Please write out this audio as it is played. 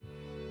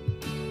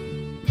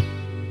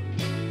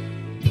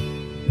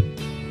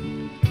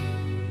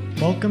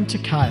Welcome to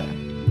Kaya,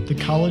 the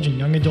college and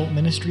young adult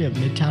ministry of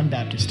Midtown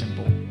Baptist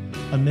Temple,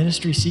 a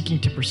ministry seeking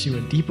to pursue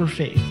a deeper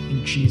faith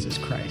in Jesus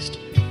Christ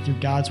through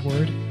God's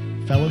Word,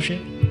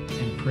 fellowship,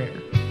 and prayer.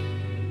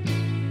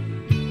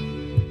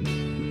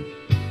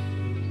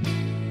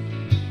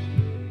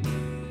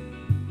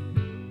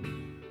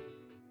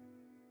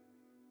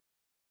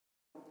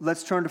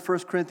 Let's turn to 1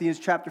 Corinthians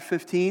chapter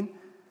 15,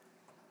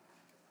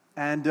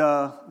 and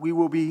we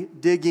will be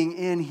digging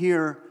in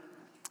here.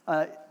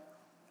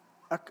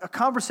 A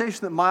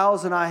conversation that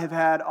Miles and I have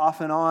had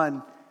off and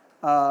on,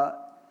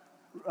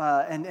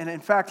 and in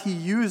fact, he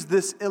used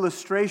this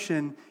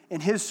illustration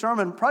in his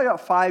sermon probably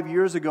about 5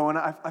 years ago, and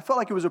I felt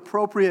like it was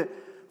appropriate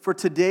for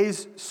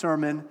today's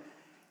sermon,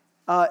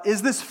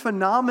 is this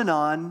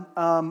phenomenon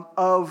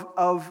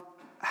of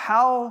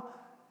how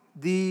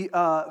the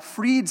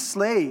freed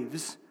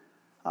slaves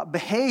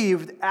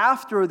behaved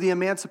after the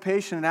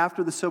emancipation and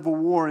after the Civil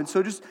War. And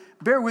so just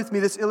bear with me,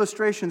 this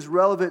illustration is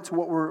relevant to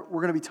what we're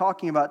going to be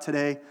talking about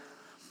today.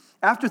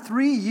 After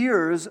 3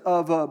 years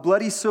of a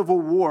bloody Civil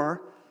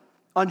War,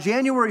 on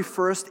January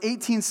 1st,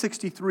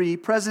 1863,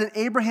 President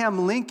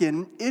Abraham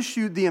Lincoln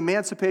issued the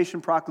Emancipation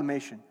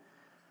Proclamation,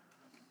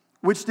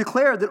 which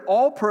declared that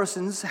all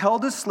persons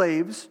held as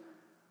slaves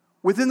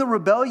within the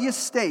rebellious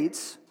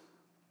states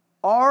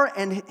are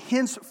and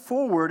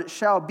henceforward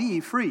shall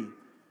be free.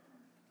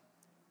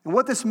 And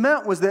what this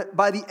meant was that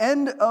by the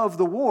end of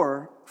the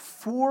war,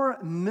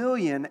 4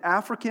 million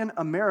African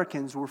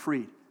Americans were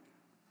freed.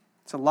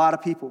 It's a lot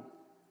of people.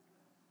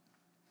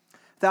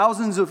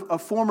 Thousands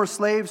of former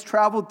slaves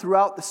traveled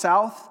throughout the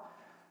South,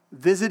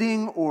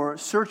 visiting or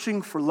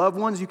searching for loved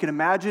ones. You can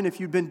imagine if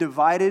you'd been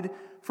divided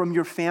from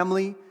your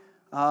family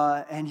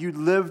and you'd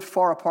lived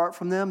far apart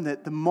from them,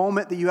 that the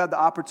moment that you had the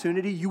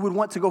opportunity, you would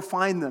want to go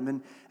find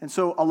them. And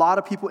so a lot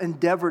of people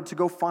endeavored to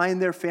go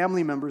find their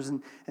family members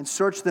and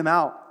search them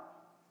out.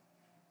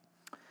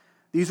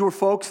 These were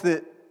folks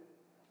that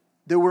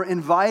were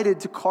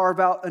invited to carve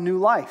out a new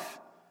life.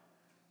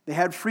 They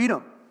had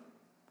freedom.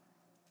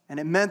 And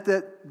it meant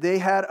that they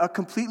had a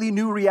completely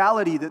new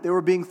reality that they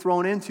were being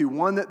thrown into,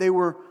 one that they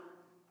were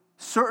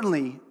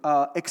certainly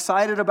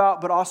excited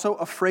about, but also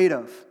afraid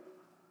of.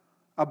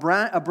 A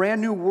brand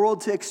new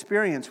world to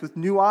experience with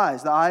new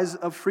eyes, the eyes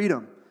of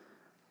freedom.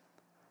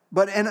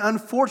 But an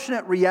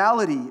unfortunate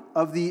reality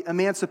of the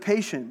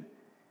emancipation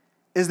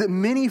is that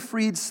many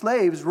freed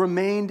slaves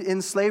remained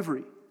in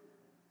slavery.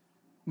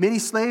 Many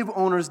slave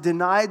owners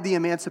denied the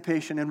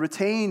emancipation and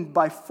retained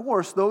by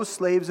force those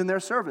slaves in their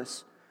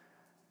service.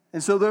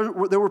 And so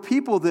there were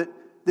people that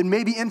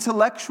maybe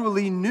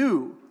intellectually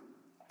knew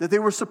that they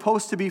were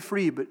supposed to be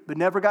free, but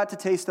never got to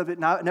taste of it,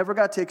 never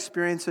got to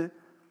experience it.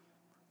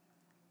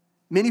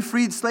 Many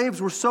freed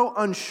slaves were so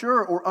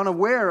unsure or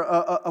unaware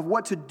of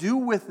what to do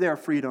with their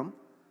freedom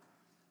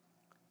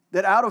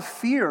that out of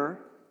fear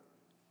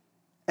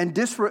and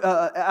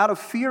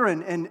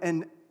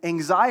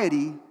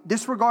anxiety,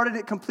 disregarded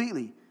it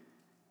completely,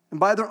 and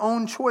by their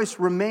own choice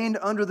remained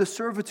under the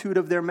servitude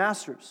of their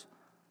masters.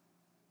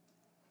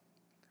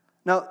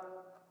 Now,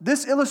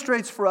 this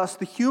illustrates for us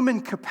the human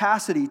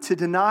capacity to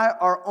deny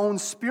our own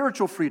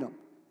spiritual freedom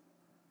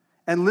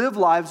and live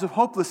lives of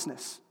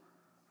hopelessness.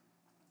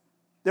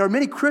 There are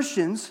many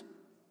Christians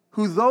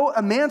who, though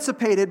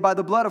emancipated by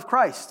the blood of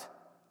Christ,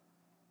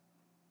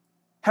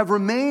 have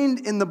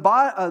remained in the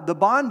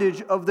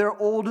bondage of their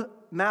old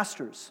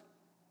masters.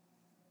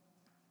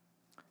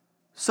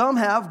 Some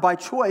have, by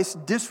choice,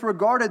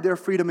 disregarded their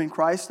freedom in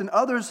Christ, and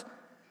others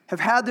have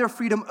had their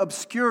freedom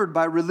obscured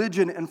by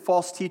religion and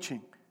false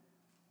teaching.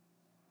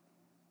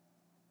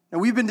 Now,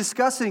 we've been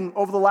discussing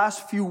over the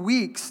last few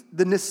weeks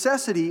the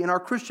necessity in our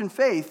Christian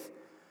faith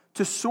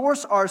to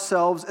source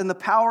ourselves in the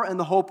power and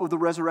the hope of the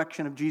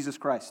resurrection of Jesus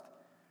Christ.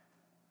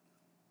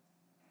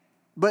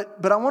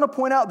 But I want to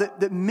point out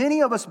that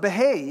many of us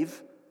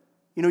behave,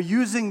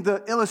 using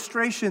the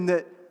illustration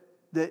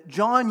that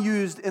John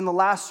used in the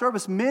last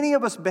service, many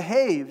of us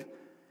behave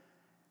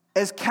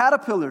as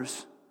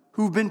caterpillars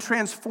who've been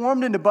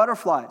transformed into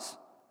butterflies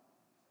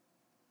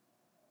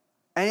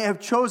and have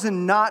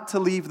chosen not to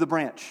leave the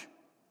branch.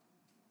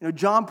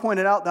 John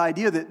pointed out the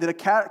idea that a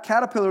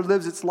caterpillar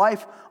lives its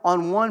life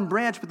on one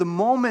branch, but the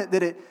moment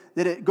that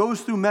it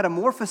goes through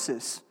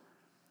metamorphosis,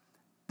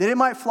 that it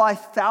might fly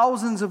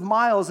thousands of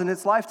miles in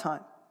its lifetime.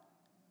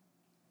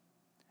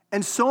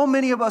 And so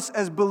many of us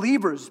as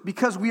believers,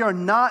 because we are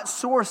not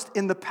sourced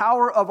in the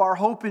power of our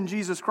hope in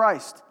Jesus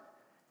Christ,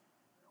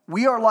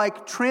 we are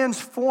like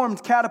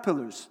transformed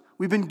caterpillars.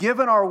 We've been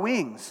given our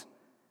wings,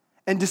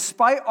 and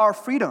despite our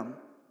freedom,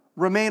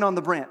 remain on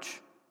the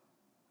branch.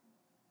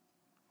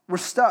 We're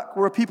stuck.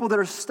 We're a people that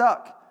are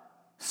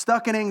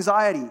stuck in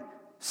anxiety,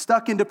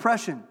 stuck in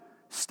depression,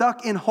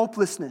 stuck in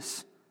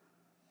hopelessness.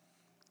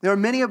 There are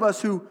many of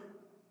us who,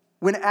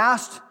 when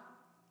asked,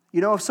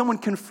 if someone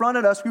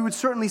confronted us, we would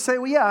certainly say,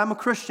 well, yeah, I'm a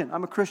Christian.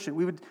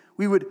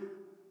 We would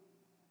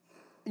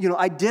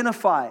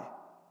identify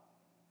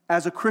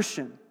as a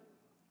Christian.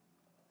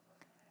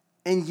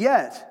 And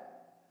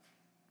yet,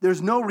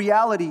 there's no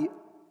reality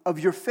of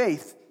your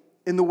faith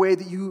in the way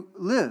that you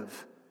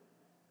live.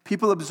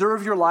 People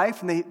observe your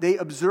life, and they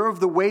observe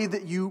the way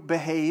that you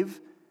behave,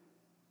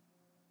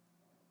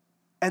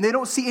 and they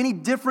don't see any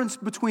difference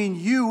between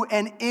you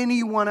and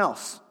anyone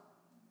else.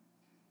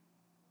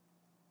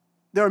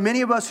 There are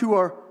many of us who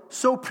are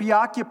so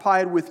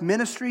preoccupied with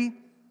ministry.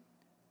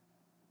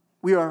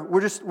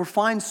 We're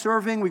fine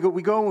serving. We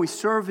go and we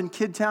serve in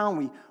Kid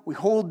Town. We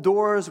hold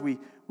doors.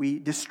 We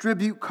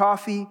distribute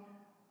coffee.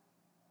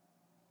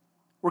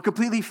 We're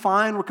completely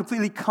fine. We're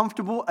completely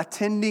comfortable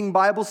attending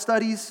Bible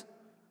studies.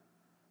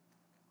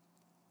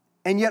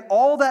 And yet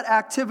all that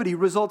activity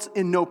results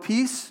in no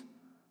peace,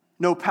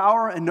 no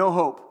power, and no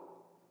hope.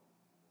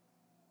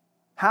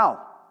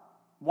 How?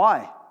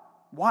 Why?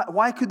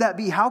 Why could that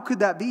be? How could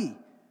that be?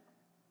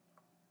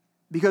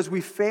 Because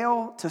we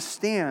fail to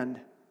stand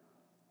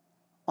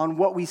on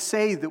what we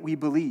say that we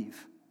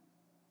believe.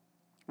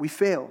 We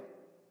fail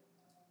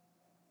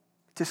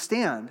to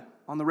stand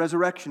on the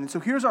resurrection. And so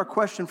here's our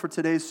question for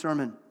today's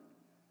sermon.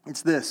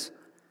 It's this: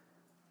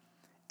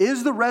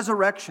 is the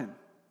resurrection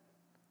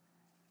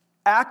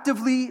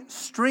actively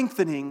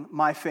strengthening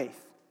my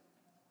faith?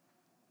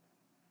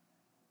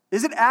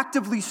 Is it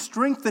actively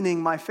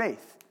strengthening my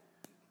faith?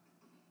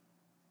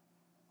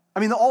 I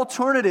mean, the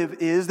alternative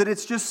is that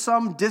it's just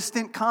some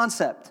distant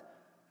concept.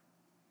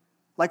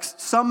 Like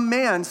some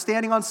man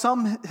standing on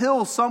some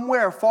hill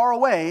somewhere far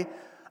away,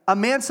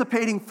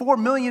 emancipating 4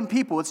 million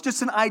people. It's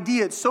just an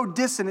idea. It's so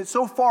distant. It's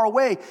so far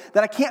away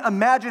that I can't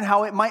imagine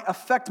how it might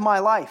affect my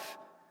life.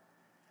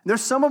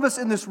 There's some of us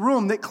in this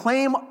room that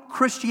claim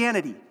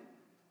Christianity.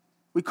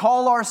 We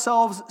call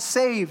ourselves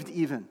saved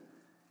even.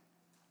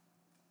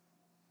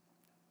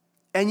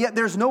 And yet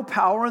there's no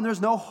power and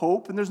there's no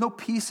hope and there's no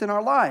peace in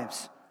our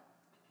lives.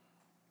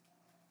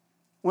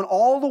 When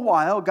all the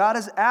while God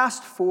has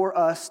asked for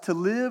us to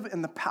live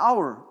in the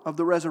power of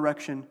the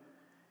resurrection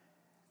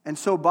and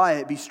so by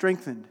it be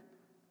strengthened.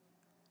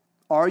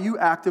 Are you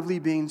actively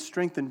being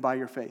strengthened by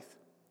your faith?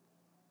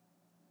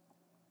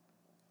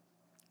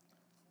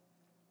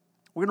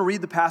 We're going to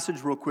read the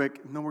passage real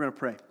quick and then we're going to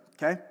pray,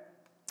 okay?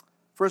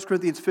 1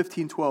 Corinthians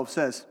 15:12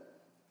 says,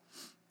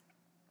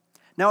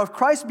 "Now if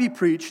Christ be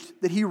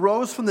preached that he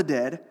rose from the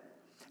dead,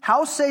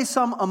 how say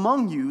some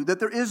among you that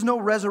there is no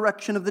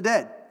resurrection of the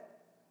dead?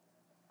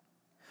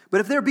 But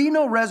if there be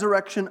no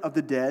resurrection of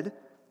the dead,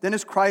 then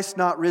is Christ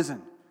not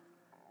risen?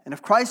 And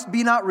if Christ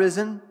be not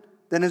risen,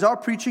 then is our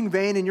preaching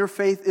vain, and your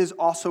faith is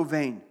also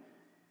vain.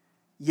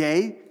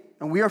 Yea,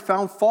 and we are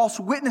found false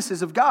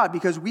witnesses of God,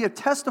 because we have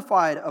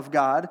testified of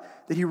God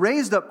that he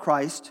raised up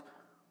Christ,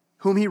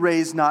 whom he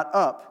raised not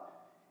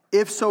up,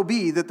 if so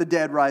be that the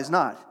dead rise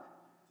not.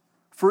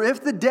 For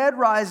if the dead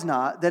rise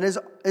not, then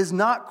is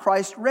not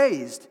Christ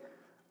raised.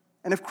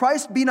 And if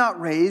Christ be not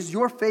raised,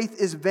 your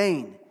faith is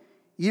vain.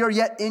 Ye are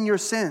yet in your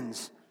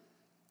sins.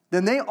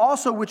 Then they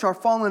also which are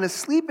fallen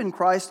asleep in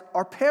Christ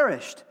are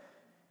perished.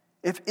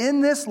 If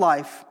in this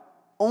life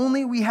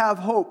only we have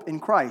hope in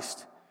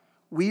Christ,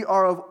 we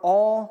are of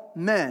all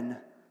men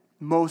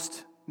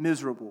most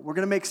miserable." We're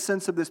going to make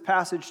sense of this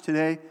passage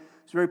today.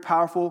 It's a very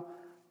powerful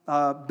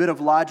bit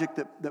of logic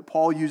that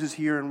Paul uses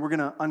here, and we're going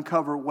to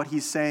uncover what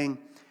he's saying.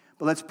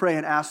 But let's pray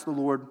and ask the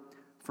Lord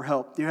for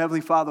help. Dear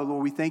Heavenly Father,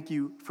 Lord, we thank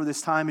you for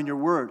this time in your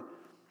word.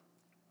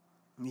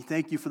 And we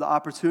thank you for the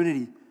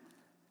opportunity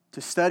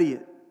to study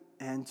it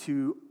and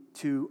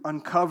to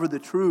uncover the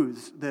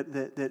truths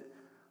that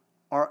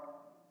are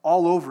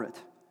all over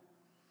it.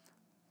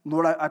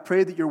 Lord, I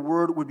pray that your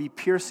word would be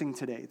piercing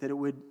today, that it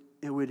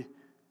would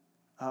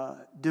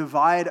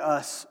divide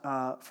us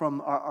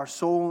from our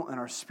soul and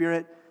our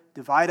spirit,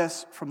 divide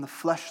us from the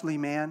fleshly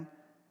man,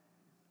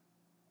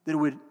 that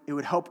it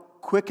would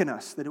help quicken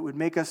us, that it would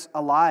make us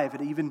alive at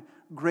an even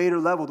greater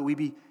level, that we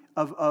be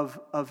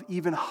of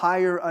even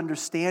higher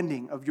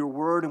understanding of your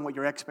word and what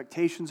your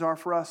expectations are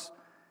for us.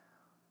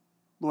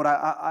 Lord,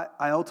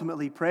 I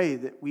ultimately pray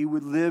that we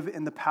would live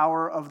in the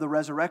power of the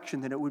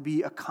resurrection, that it would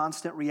be a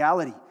constant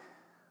reality,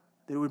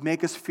 that it would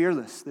make us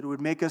fearless, that it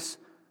would make us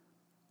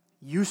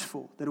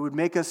useful, that it would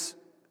make us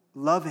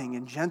loving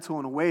and gentle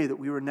in a way that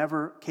we were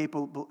never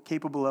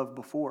capable of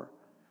before.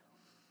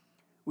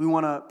 We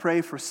want to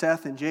pray for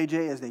Seth and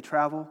JJ as they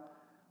travel,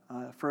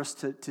 first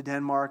to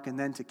Denmark and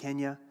then to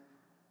Kenya.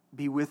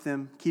 Be with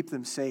them, keep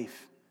them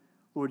safe.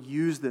 Lord,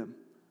 use them.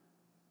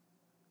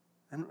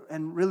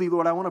 And really,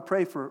 Lord, I want to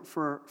pray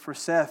for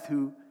Seth,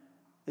 who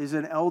is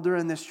an elder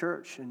in this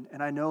church,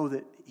 and I know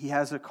that he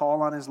has a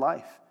call on his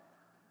life.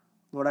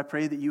 Lord, I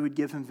pray that you would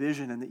give him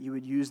vision and that you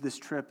would use this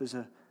trip as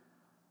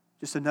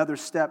just another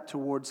step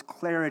towards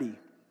clarity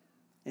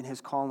in his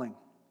calling.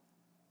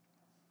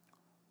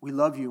 We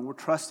love you, and we're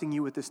trusting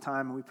you at this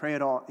time, and we pray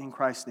it all in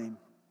Christ's name.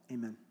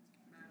 Amen.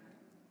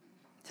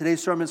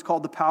 Today's sermon is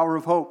called The Power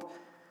of Hope.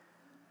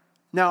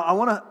 Now, I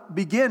want to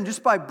begin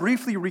just by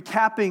briefly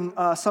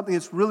recapping something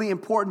that's really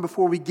important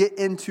before we get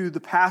into the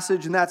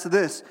passage, and that's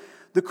this.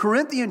 The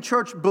Corinthian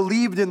church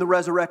believed in the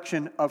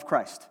resurrection of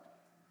Christ.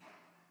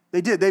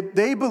 They did.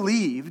 They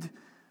believed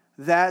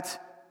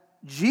that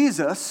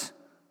Jesus,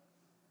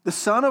 the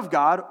Son of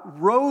God,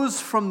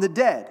 rose from the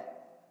dead.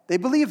 They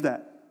believed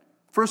that.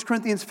 1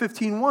 Corinthians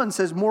 15:1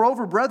 says,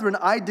 "Moreover, brethren,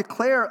 I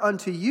declare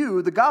unto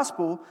you the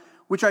gospel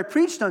which I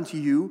preached unto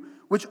you,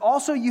 which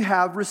also you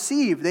have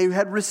received." They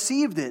had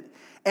received it,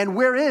 "and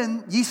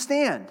wherein ye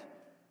stand,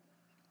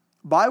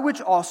 by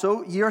which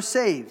also ye are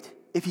saved,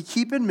 if ye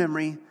keep in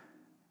memory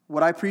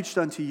what I preached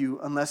unto you,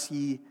 unless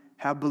ye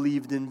have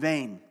believed in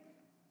vain."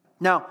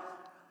 Now,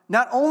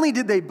 not only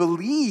did they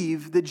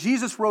believe that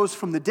Jesus rose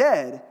from the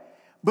dead,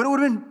 but it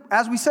would have been,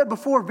 as we said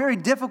before, very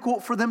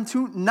difficult for them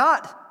to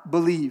not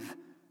believe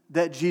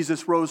that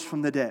Jesus rose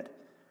from the dead,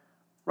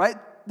 right?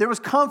 There was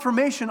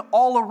confirmation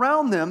all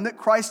around them that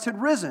Christ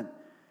had risen.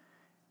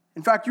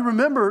 In fact, you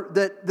remember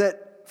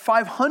that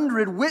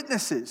 500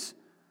 witnesses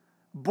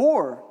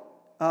bore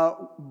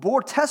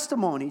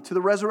testimony to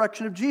the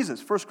resurrection of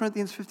Jesus. 1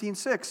 Corinthians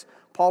 15:6,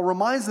 Paul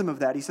reminds them of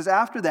that. He says,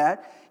 after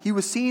that, he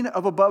was seen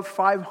of above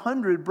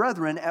 500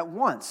 brethren at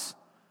once.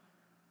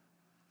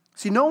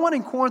 See, no one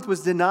in Corinth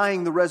was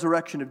denying the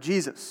resurrection of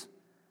Jesus.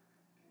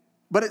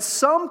 But at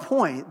some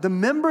point, the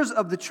members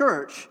of the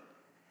church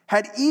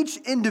had each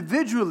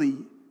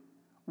individually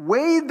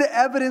weighed the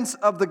evidence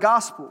of the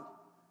gospel.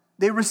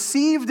 They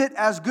received it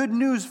as good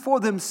news for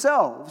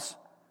themselves,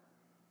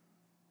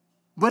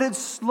 but had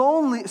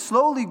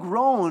slowly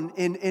grown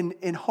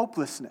in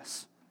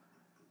hopelessness.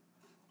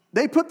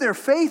 They put their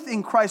faith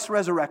in Christ's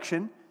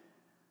resurrection,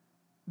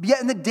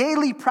 yet in the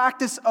daily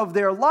practice of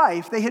their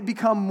life, they had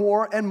become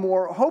more and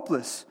more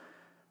hopeless.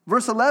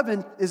 Verse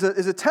 11 is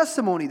a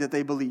testimony that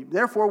they believed.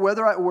 "Therefore,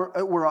 whether it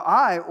were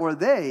I or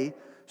they,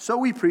 so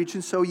we preach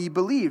and so ye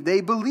believe."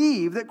 They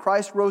believed that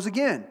Christ rose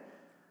again.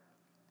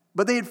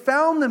 But they had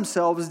found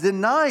themselves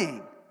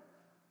denying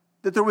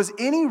that there was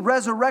any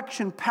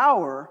resurrection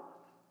power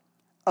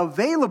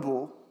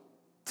available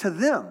to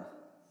them.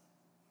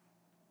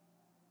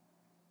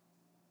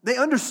 They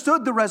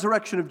understood the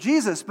resurrection of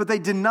Jesus, but they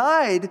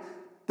denied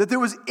that there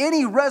was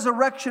any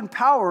resurrection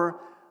power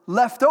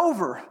left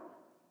over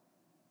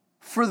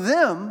for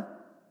them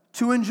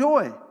to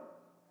enjoy.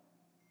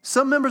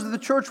 Some members of the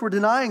church were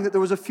denying that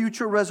there was a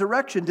future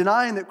resurrection,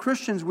 denying that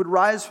Christians would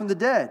rise from the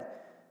dead.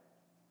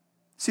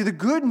 See, the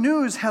good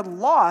news had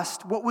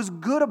lost what was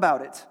good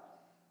about it.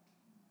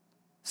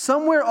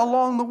 Somewhere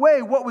along the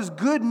way, what was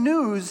good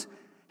news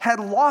had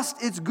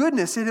lost its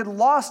goodness. It had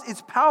lost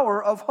its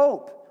power of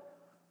hope.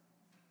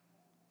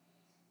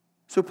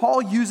 So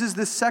Paul uses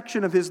this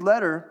section of his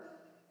letter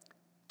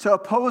to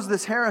oppose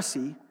this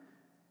heresy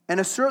and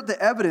assert the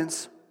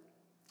evidence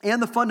and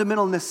the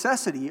fundamental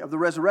necessity of the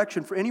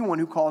resurrection for anyone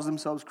who calls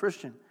themselves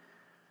Christian.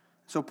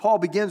 So Paul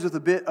begins with a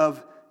bit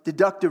of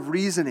deductive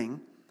reasoning.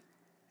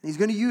 He's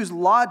going to use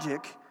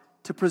logic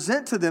to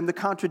present to them the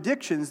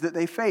contradictions that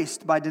they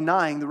faced by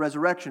denying the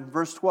resurrection.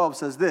 Verse 12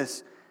 says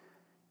this,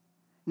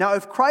 "Now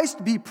if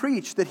Christ be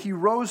preached that he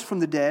rose from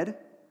the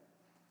dead,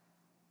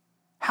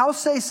 how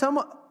say some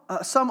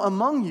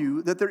among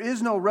you that there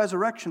is no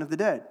resurrection of the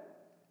dead?"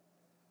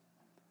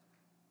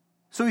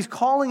 So he's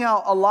calling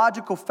out a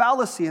logical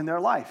fallacy in their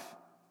life.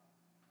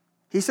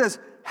 He says,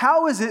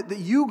 how is it that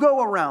you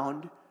go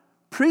around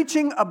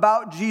preaching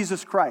about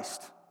Jesus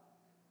Christ,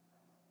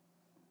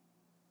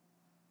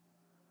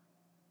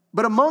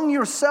 but among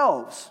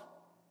yourselves,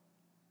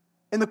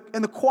 in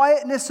the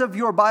quietness of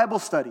your Bible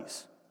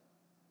studies,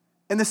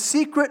 in the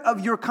secret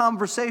of your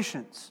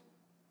conversations,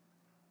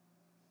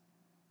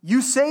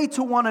 you say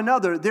to one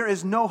another, there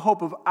is no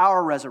hope of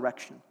our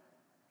resurrection?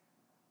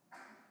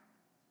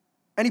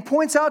 And he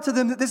points out to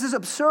them that this is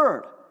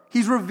absurd.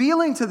 He's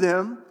revealing to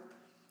them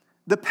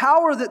the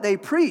power that they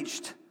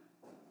preached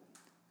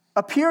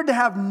appeared to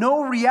have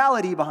no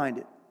reality behind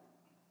it.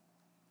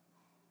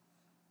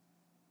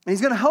 And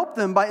he's going to help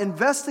them by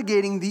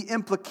investigating the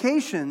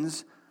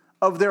implications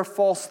of their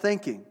false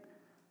thinking.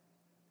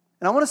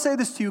 And I want to say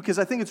this to you because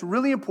I think it's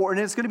really important,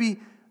 and it's going to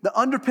be the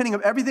underpinning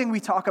of everything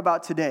we talk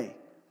about today.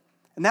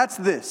 And that's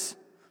this: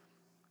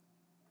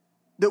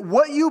 that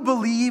what you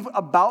believe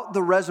about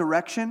the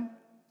resurrection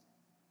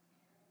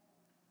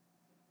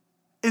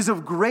is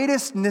of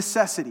greatest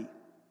necessity.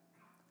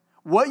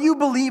 What you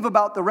believe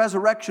about the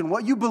resurrection,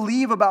 what you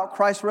believe about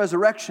Christ's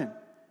resurrection,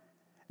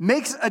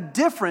 makes a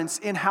difference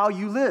in how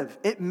you live.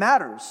 It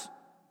matters.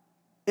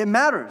 It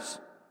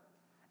matters.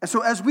 And so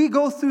as we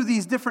go through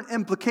these different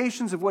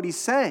implications of what he's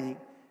saying,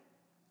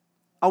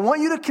 I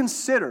want you to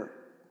consider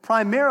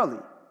primarily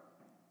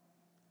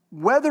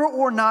whether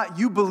or not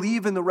you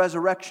believe in the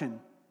resurrection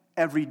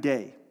every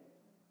day.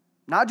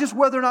 Not just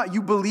whether or not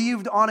you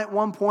believed on it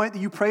one point, that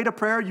you prayed a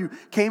prayer, you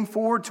came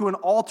forward to an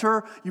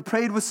altar, you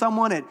prayed with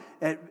someone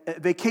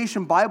at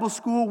vacation Bible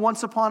school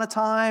once upon a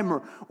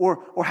time,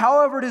 or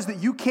however it is that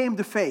you came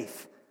to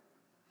faith.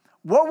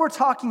 What we're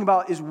talking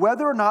about is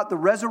whether or not the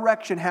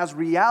resurrection has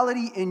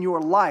reality in your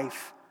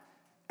life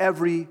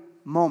every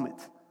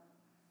moment.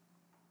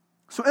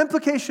 So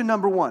implication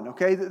number one,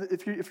 okay?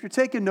 If you're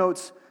taking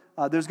notes,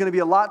 there's going to be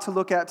a lot to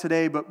look at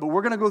today, but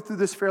we're going to go through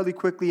this fairly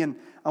quickly, and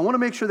I want to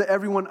make sure that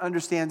everyone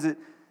understands it.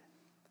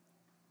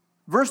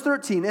 Verse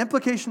 13,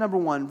 implication number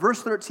one,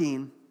 verse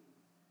 13.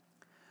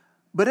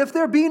 "But if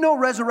there be no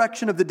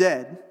resurrection of the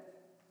dead,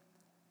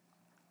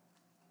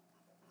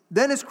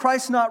 then is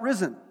Christ not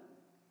risen?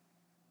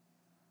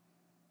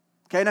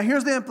 Okay, now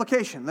here's the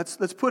implication.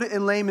 Let's put it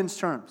in layman's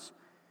terms.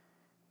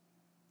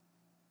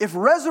 If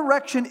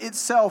resurrection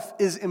itself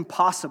is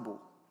impossible,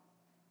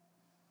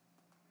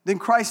 then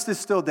Christ is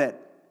still dead.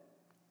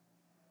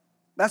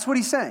 That's what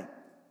he's saying.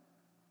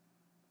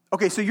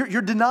 Okay, so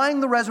you're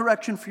denying the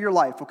resurrection for your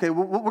life. Okay,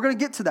 we're going to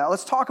get to that.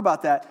 Let's talk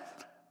about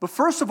that. But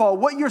first of all,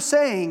 what you're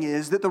saying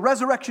is that the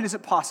resurrection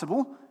isn't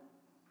possible.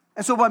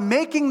 And so by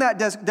making that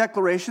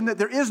declaration that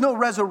there is no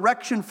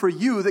resurrection for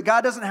you, that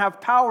God doesn't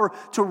have power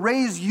to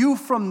raise you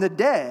from the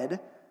dead,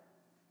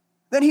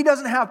 then he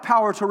doesn't have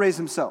power to raise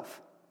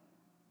himself.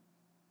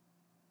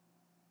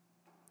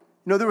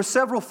 You know, there were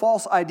several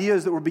false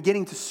ideas that were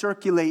beginning to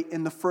circulate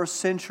in the first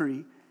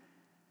century.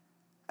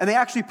 And they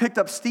actually picked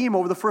up steam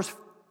over the first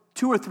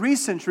 2 or 3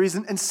 centuries.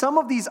 And some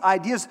of these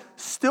ideas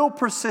still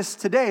persist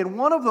today. And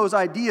one of those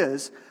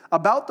ideas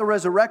about the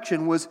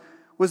resurrection was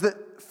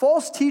that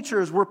false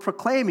teachers were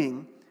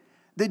proclaiming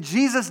that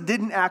Jesus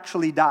didn't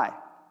actually die.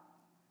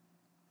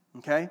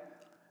 Okay?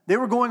 They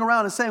were going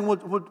around and saying,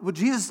 well,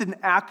 Jesus didn't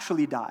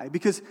actually die.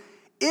 Because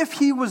if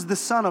he was the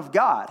Son of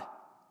God,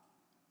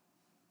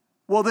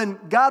 well, then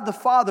God the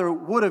Father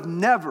would have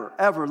never,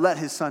 ever let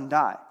his Son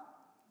die.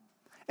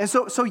 And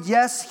so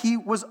yes, he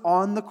was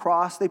on the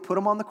cross. They put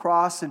him on the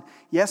cross. And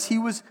yes, he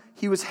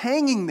was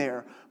hanging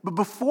there. But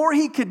before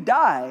he could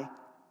die,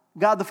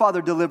 God the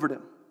Father delivered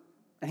him.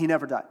 And he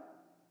never died.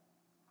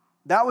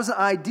 That was an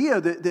idea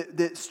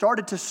that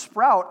started to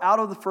sprout out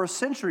of the first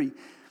century.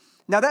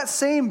 Now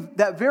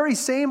that very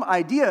same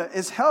idea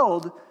is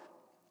held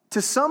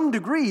to some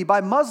degree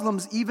by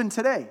Muslims even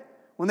today.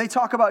 When they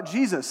talk about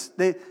Jesus,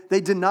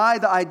 they deny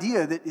the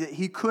idea that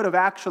he could have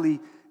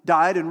actually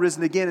died and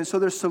risen again. And so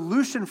their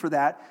solution for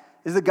that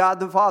is that God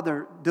the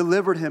Father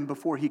delivered him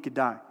before he could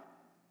die.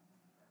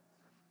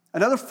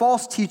 Another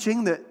false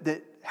teaching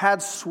that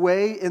had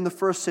sway in the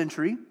first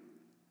century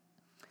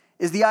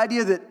is the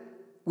idea that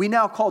we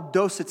now call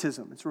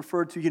docetism. It's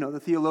referred to, the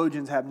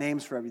theologians have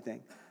names for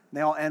everything.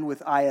 They all end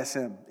with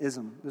ism.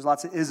 There's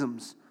lots of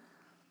isms.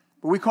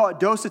 But we call it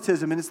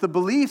docetism, and it's the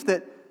belief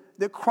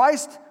that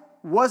Christ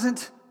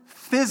wasn't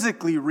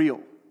physically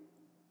real.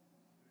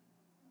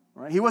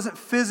 Right? He wasn't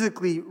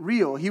physically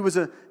real. He was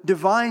a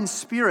divine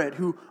spirit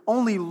who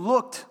only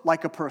looked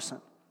like a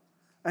person.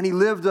 And he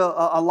lived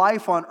a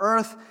life on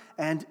earth,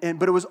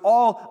 but it was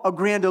all a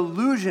grand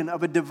illusion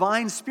of a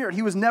divine spirit.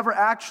 He was never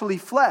actually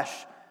flesh.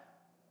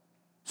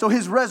 So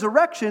his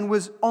resurrection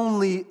was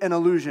only an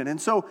illusion.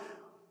 And so,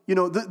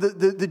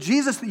 the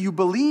Jesus that you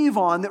believe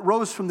on that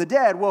rose from the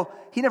dead, well,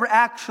 he never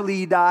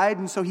actually died,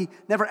 and so he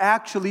never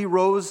actually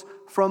rose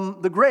from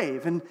the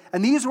grave. And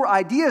these were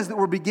ideas that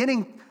were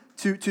beginning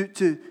to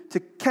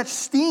catch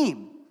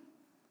steam.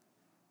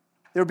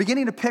 They were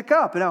beginning to pick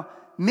up. Now,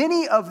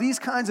 many of these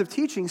kinds of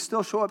teachings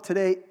still show up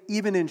today,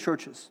 even in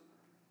churches.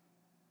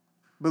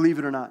 Believe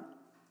it or not.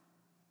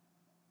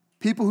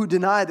 People who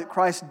deny that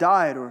Christ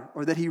died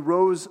or that he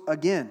rose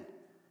again.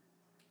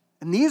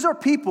 And these are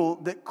people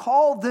that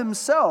call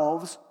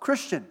themselves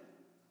Christian.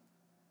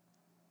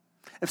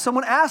 If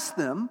someone asks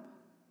them,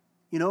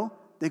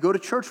 they go to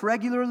church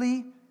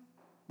regularly,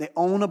 they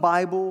own a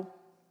Bible,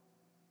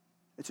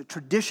 it's a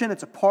tradition,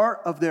 it's a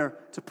part of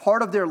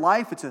their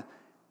life, it's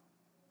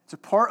a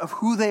part of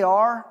who they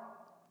are.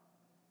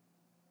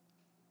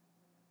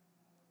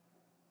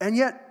 And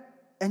yet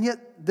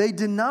they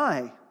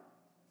deny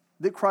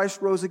that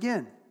Christ rose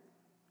again.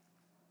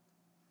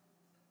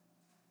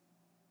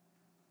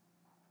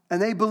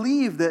 And they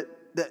believe that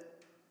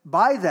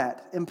by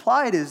that,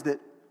 implied is that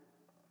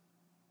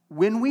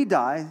when we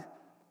die,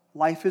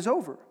 life is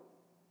over.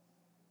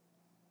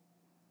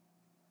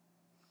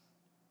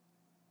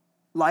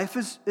 Life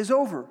is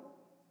over.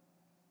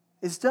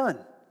 It's done.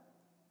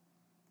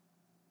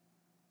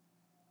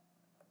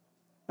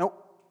 Now,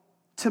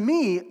 to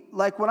me,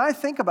 like when I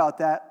think about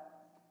that,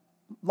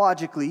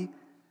 logically,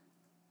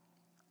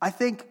 I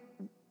think,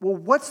 well,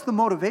 what's the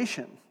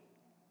motivation?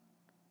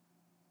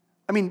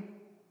 I mean,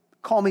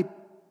 call me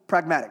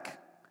pragmatic,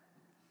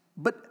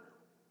 but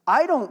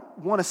I don't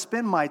want to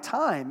spend my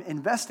time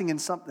investing in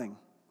something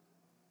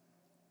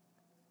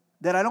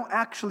that I don't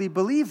actually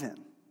believe in.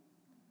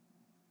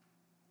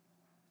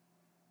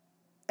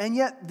 And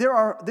yet there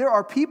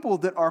are people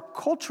that are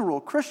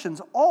cultural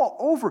Christians all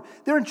over.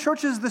 They're in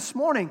churches this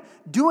morning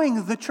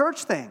doing the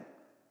church thing.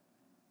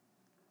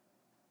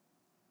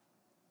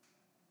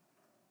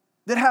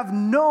 That have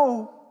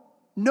no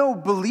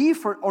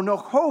belief or no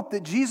hope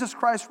that Jesus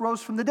Christ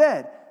rose from the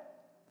dead.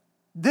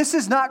 This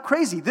is not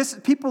crazy.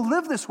 People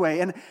live this way.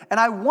 And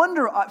I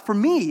wonder, for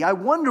me,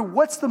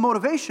 what's the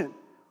motivation?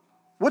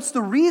 What's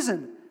the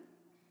reason?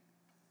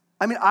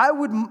 I mean,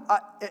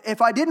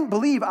 if I didn't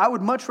believe, I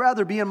would much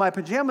rather be in my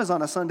pajamas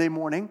on a Sunday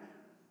morning,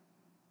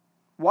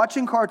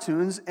 watching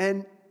cartoons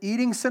and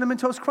eating Cinnamon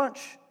Toast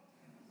Crunch.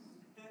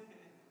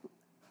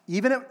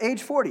 Even at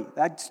age 40,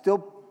 I'd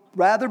still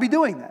rather be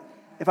doing that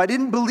if I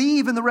didn't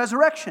believe in the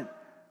resurrection.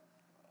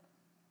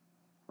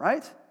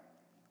 Right?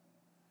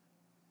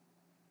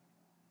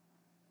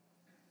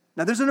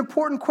 Now, there's an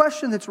important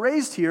question that's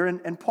raised here,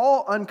 and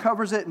Paul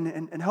uncovers it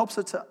and helps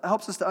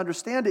us to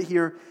understand it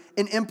here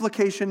in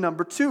implication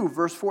number 2,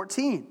 verse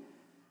 14.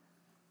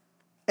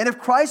 And if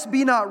Christ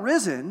be not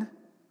risen,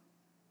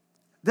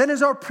 then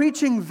is our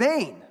preaching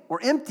vain or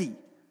empty,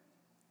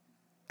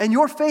 and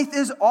your faith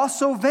is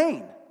also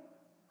vain.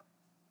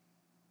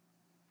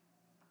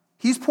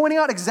 He's pointing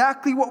out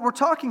exactly what we're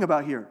talking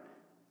about here.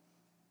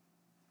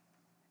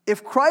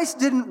 If Christ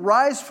didn't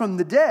rise from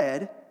the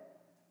dead,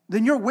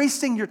 then you're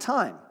wasting your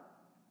time.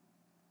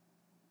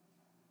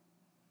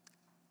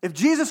 If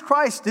Jesus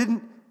Christ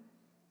didn't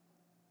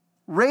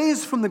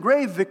raise from the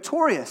grave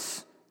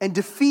victorious and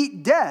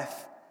defeat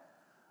death,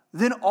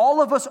 then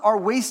all of us are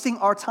wasting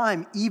our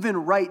time even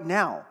right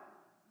now.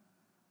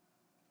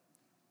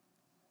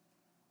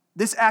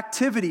 This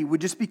activity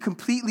would just be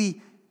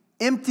completely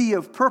empty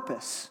of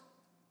purpose.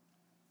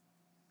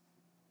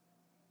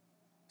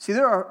 See,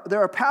 there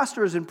are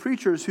pastors and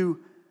preachers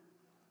who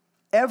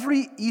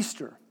every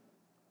Easter,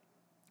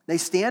 they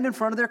stand in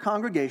front of their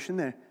congregation,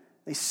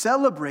 they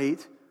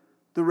celebrate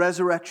the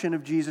resurrection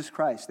of Jesus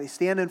Christ. They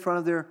stand in front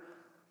of their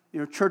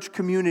church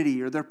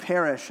community or their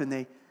parish, and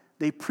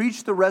they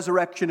preach the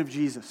resurrection of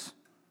Jesus.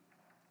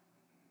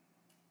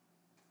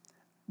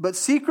 But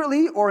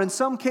secretly, or in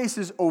some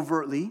cases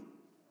overtly,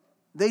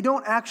 they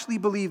don't actually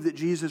believe that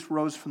Jesus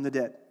rose from the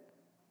dead.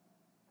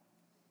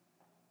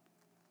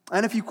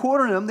 And if you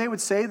quoted them, they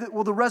would say that,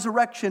 well, the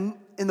resurrection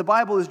in the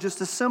Bible is just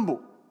a symbol.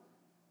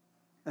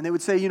 And they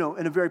would say, in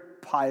a very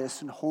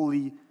pious and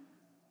holy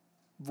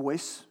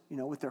voice,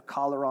 with their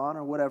collar on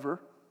or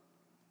whatever,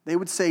 they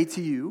would say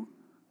to you,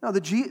 no,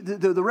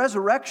 the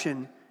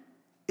resurrection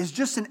is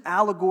just an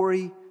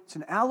allegory. It's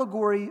an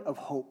allegory of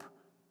hope.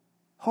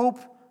 Hope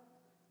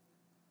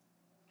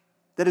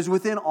that is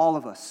within all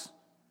of us.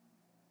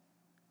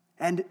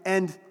 And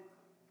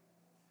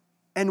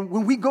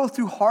when we go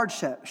through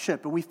hardship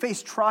and we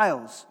face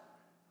trials,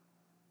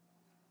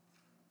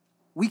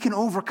 we can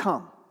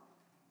overcome.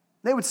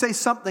 They would say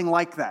something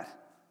like that.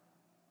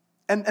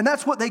 And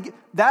that's what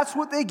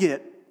they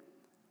get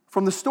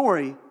from the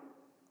story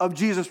of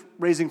Jesus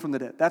raising from the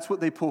dead. That's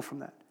what they pull from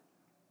that.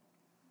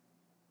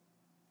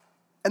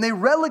 And they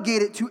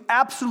relegate it to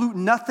absolute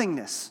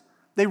nothingness.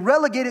 They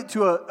relegate it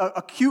to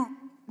a cute,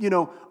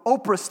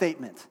 Oprah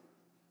statement.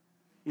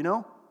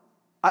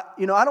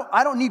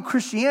 I don't need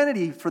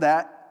Christianity for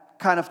that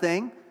kind of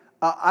thing.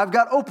 I've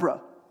got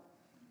Oprah.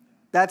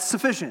 That's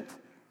sufficient.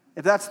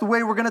 If that's the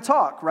way we're going to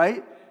talk,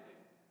 right?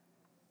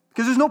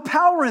 Because there's no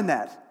power in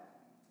that.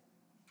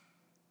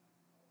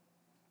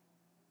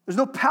 There's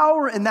no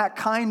power in that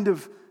kind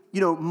of,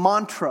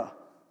 mantra.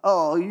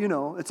 Oh,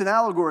 it's an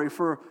allegory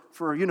for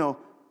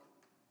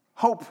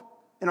hope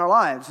in our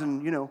lives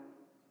and,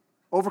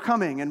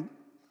 overcoming. And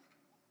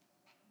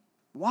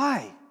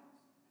why?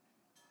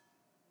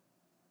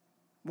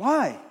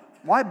 Why?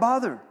 Why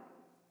bother?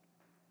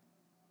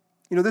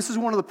 This is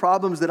one of the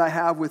problems that I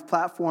have with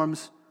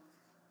platforms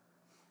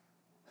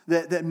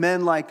that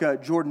men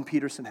like Jordan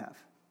Peterson have.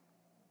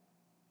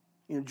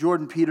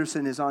 Jordan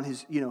Peterson is on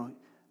his,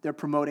 they're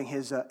promoting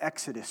his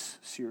Exodus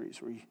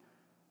series where he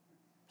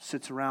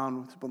sits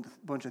around with a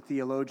bunch of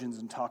theologians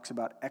and talks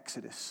about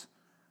Exodus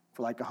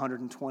for like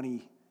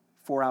 120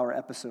 4-hour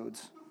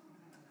episodes.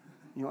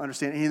 You don't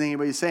understand anything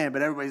anybody's saying,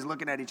 but everybody's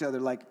looking at each other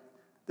like,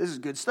 this is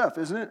good stuff,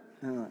 isn't it?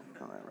 All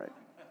right.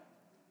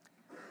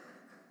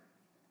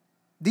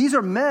 These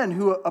are men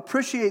who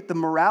appreciate the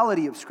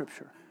morality of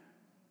Scripture,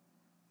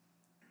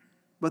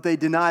 but they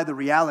deny the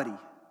reality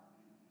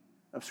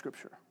of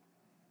Scripture.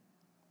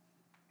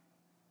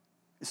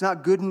 It's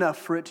not good enough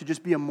for it to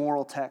just be a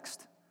moral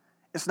text.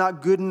 It's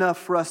not good enough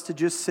for us to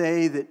just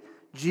say that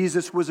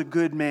Jesus was a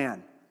good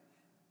man,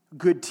 a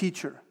good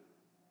teacher.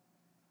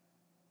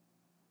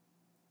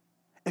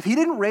 If he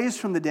didn't raise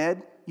from the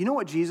dead, you know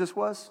what Jesus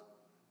was?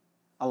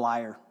 A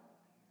liar.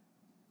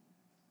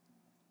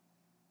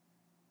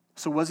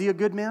 So was he a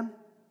good man?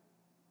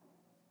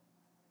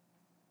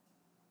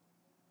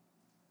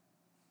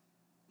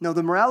 No,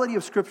 the morality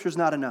of Scripture is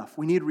not enough.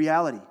 We need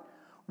reality.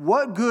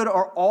 What good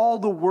are all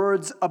the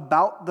words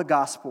about the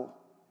gospel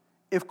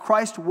if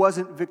Christ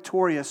wasn't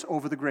victorious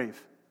over the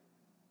grave?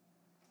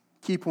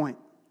 Key point.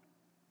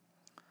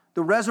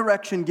 The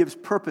resurrection gives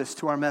purpose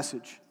to our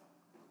message.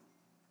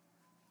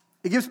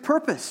 It gives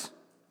purpose.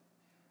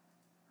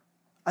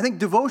 I think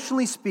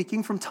devotionally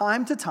speaking, from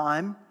time to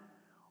time,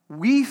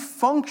 we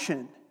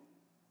function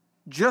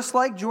just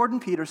like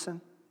Jordan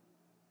Peterson,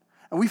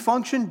 and we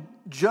function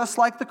just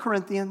like the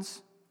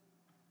Corinthians.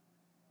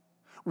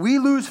 We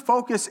lose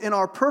focus in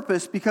our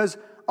purpose because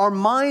our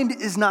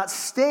mind is not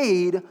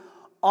stayed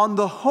on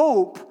the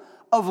hope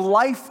of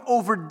life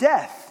over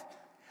death.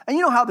 And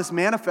you know how this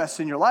manifests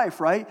in your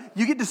life, right?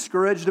 You get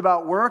discouraged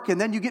about work, and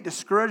then you get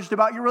discouraged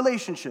about your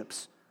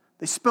relationships.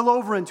 They spill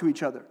over into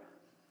each other.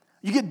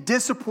 You get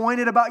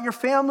disappointed about your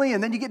family,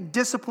 and then you get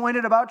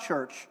disappointed about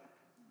church.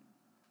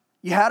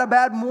 You had a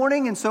bad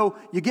morning, and so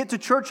you get to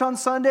church on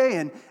Sunday,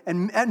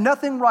 and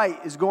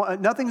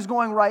nothing's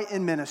going right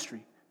in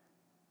ministry.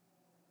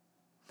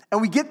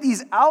 And we get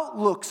these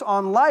outlooks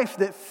on life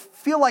that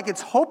feel like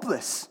it's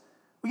hopeless.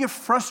 We get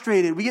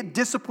frustrated. We get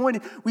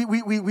disappointed.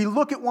 We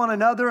look at one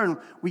another and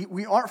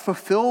we aren't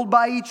fulfilled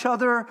by each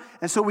other.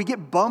 And so we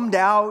get bummed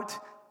out.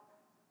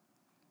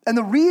 And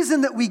the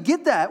reason that we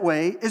get that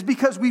way is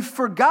because we've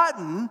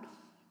forgotten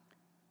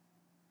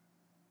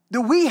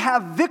that we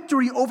have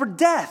victory over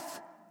death.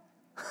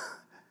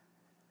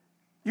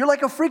 You're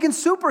like a freaking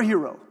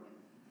superhero.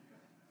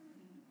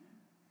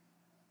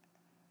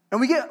 And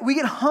we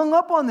get hung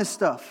up on this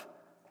stuff.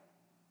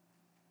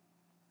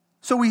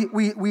 So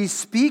we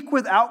speak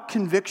without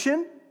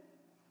conviction.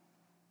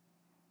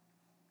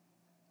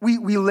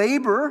 We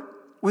labor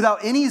without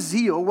any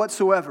zeal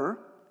whatsoever.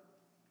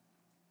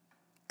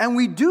 And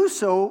we do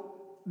so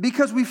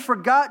because we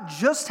forgot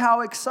just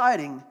how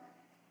exciting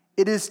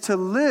it is to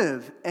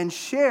live and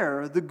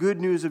share the good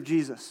news of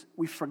Jesus.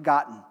 We've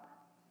forgotten.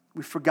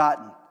 We've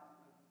forgotten.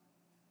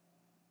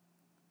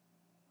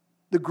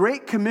 The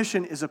Great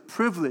Commission is a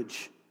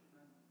privilege.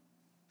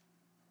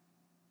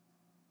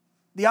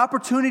 The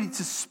opportunity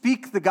to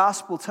speak the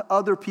gospel to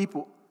other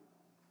people,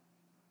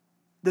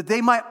 that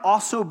they might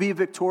also be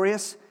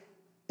victorious,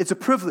 it's a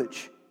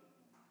privilege.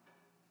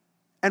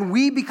 And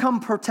we become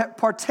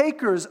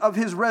partakers of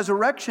his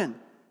resurrection,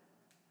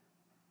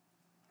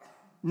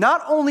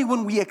 not only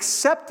when we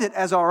accept it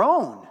as our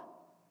own,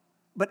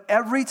 but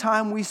every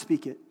time we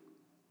speak it.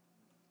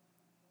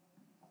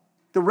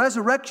 The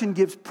resurrection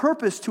gives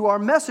purpose to our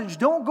message.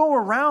 Don't go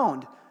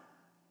around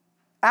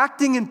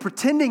acting and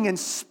pretending and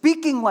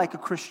speaking like a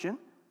Christian.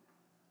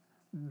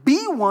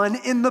 Be one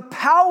in the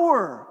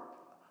power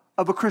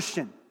of a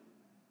Christian.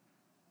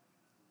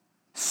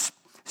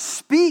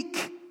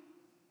 Speak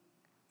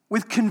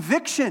with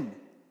conviction,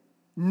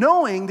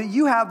 knowing that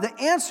you have the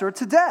answer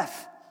to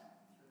death.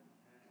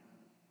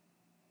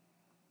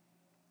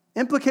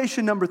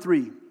 Implication number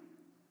 3,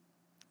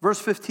 verse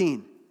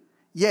 15.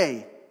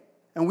 Yea,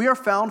 and we are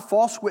found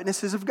false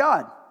witnesses of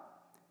God,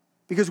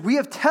 because we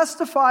have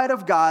testified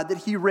of God that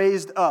he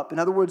raised up. In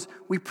other words,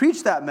 we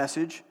preach that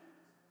message,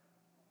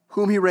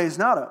 whom he raised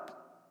not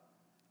up,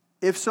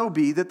 if so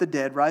be that the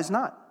dead rise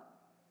not.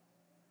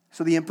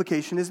 So the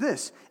implication is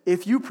this: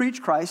 if you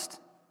preach Christ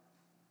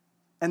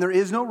and there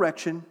is no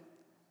resurrection,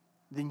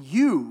 then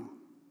you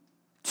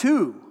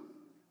too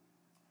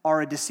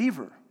are a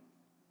deceiver.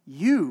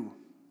 You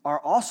are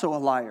also a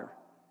liar.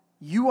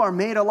 You are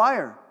made a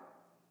liar.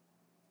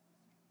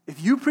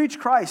 If you preach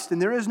Christ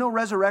and there is no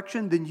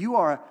resurrection, then you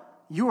are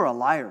a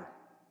liar.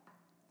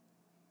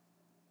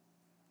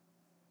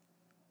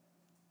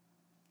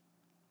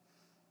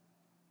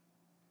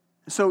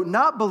 So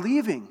not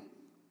believing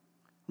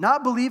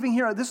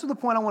here, this is the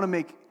point I want to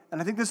make,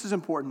 and I think this is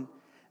important.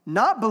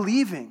 Not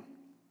believing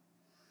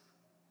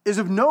is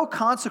of no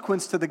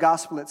consequence to the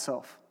gospel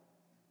itself.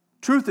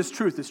 Truth is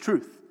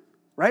truth,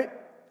 right?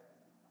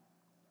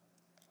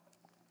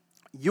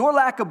 Your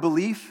lack of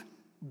belief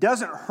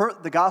doesn't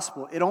hurt the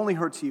gospel. It only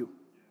hurts you.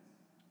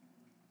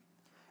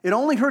 It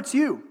only hurts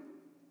you.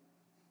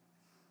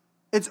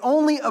 It's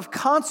only of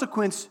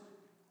consequence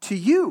to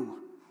you.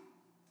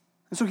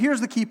 And so here's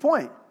the key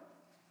point.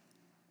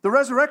 The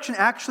resurrection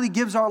actually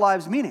gives our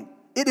lives meaning.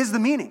 It is the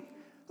meaning.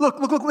 Look,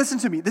 listen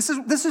to me. This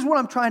is what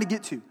I'm trying to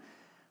get to.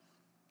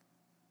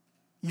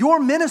 Your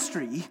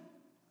ministry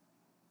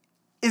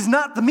is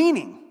not the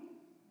meaning.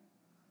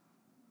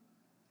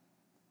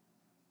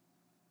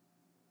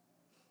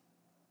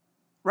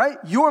 Right?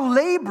 Your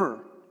labor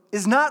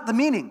is not the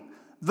meaning.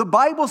 The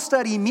Bible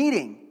study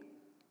meeting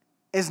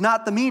is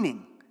not the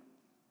meaning.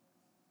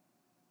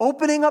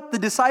 Opening up the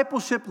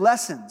discipleship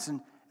lessons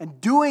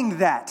and doing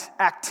that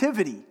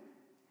activity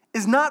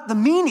is not the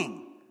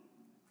meaning.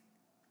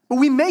 But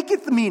we make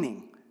it the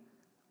meaning.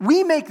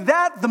 We make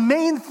that the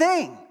main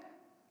thing.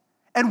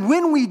 And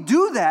when we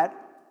do that,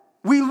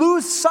 we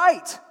lose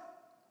sight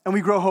and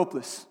we grow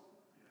hopeless.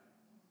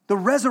 The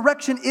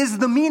resurrection is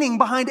the meaning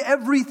behind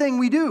everything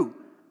we do.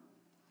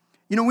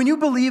 You know, when you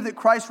believe that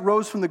Christ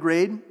rose from the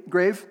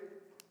grave,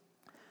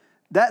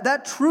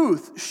 that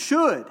truth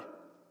should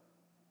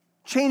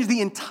change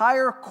the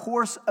entire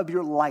course of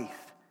your life.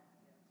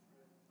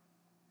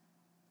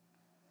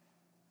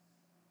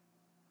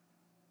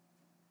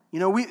 You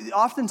know, we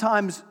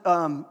oftentimes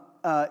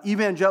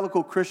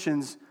evangelical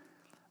Christians,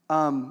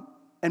 and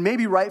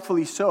maybe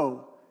rightfully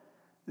so,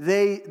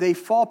 they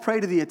fall prey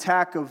to the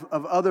attack of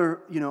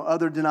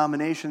other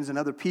denominations and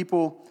other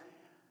people.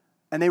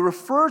 And they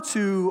refer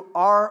to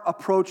our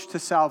approach to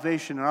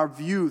salvation and our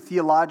view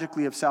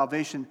theologically of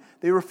salvation.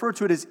 They refer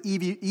to it as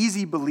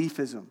easy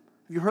beliefism.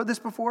 Have you heard this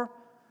before?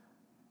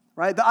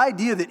 Right? The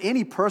idea that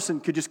any person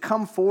could just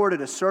come forward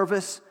at a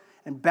service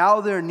and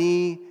bow their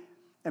knee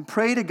and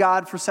pray to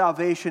God for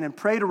salvation and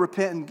pray to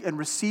repent and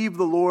receive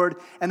the Lord,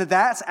 and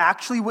that's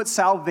actually what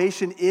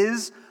salvation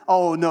is.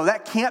 Oh no,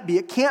 that can't be.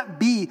 It can't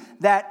be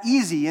that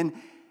easy.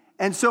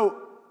 And so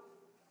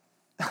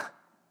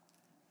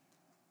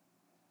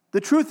the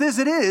truth is,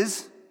 it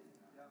is.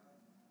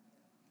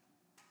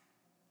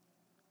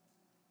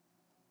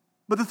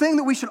 But the thing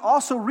that we should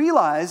also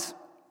realize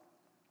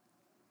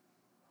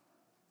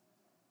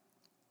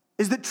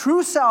is that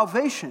true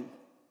salvation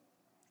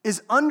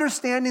is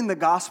understanding the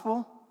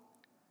gospel,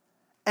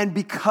 and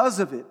because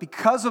of it,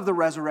 because of the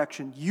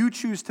resurrection, you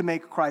choose to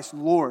make Christ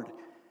Lord,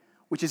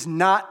 which is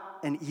not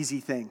an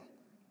easy thing.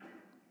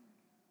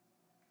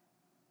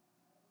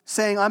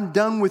 Saying, I'm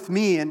done with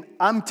me and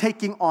I'm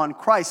taking on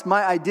Christ.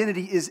 My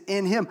identity is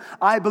in him.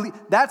 I believe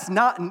that's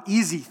not an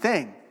easy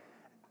thing.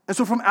 And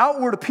so from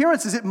outward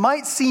appearances, it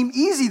might seem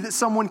easy that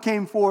someone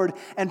came forward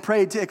and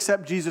prayed to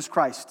accept Jesus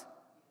Christ.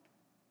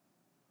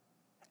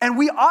 And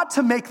we ought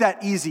to make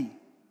that easy.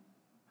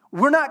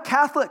 We're not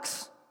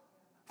Catholics,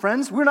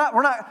 friends. We're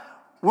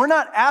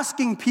not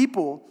asking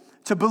people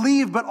to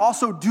believe but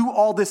also do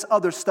all this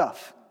other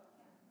stuff.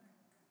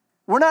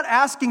 We're not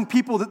asking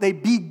people that they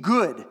be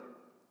good.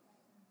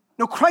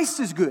 No, Christ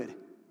is good.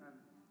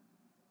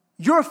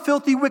 You're a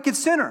filthy, wicked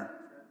sinner.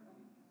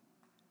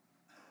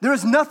 There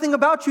is nothing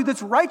about you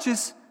that's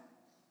righteous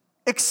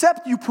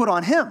except you put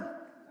on him.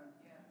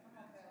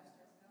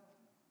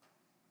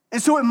 And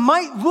so it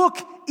might look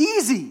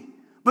easy,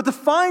 but the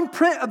fine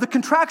print of the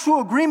contractual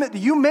agreement that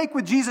you make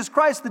with Jesus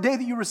Christ the day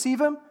that you receive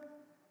him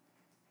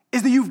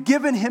is that you've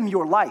given him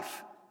your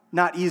life.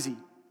 Not easy.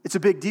 It's a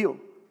big deal.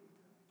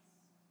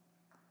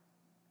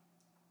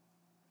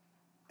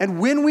 And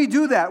when we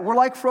do that, we're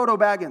like Frodo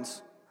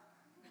Baggins.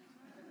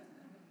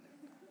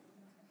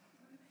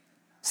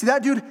 See,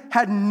 that dude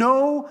had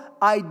no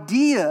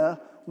idea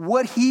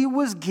what he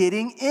was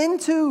getting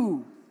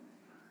into.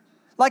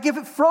 Like if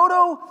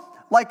Frodo,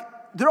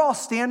 they're all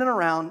standing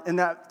around in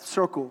that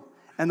circle,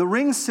 and the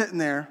ring's sitting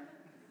there,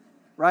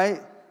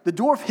 right? The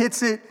dwarf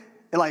hits it,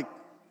 and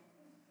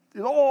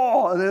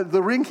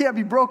the ring can't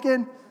be broken.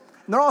 And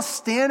they're all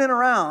standing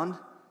around,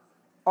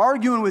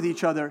 arguing with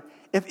each other.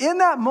 If in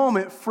that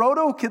moment,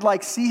 Frodo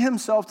could see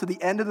himself to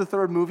the end of the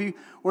third movie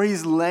where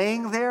he's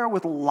laying there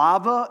with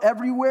lava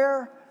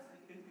everywhere,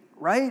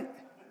 right?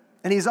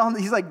 And he's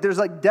there's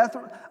death.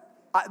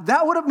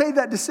 That would have made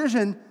that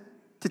decision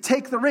to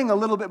take the ring a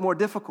little bit more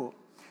difficult.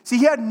 See,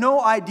 he had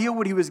no idea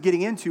what he was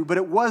getting into, but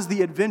it was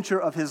the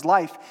adventure of his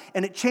life,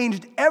 and it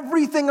changed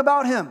everything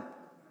about him.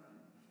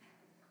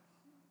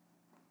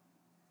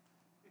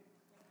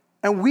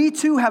 And we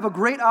too have a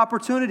great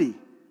opportunity.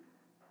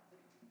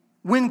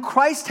 When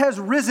Christ has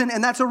risen,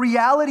 and that's a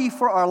reality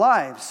for our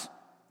lives,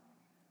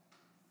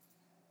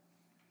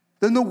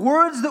 then the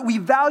words that we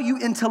value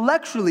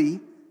intellectually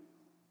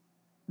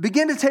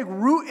begin to take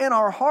root in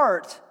our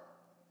heart,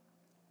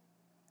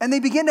 and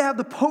they begin to have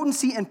the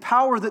potency and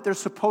power that they're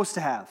supposed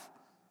to have.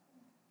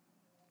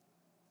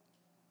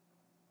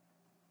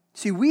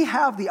 See, we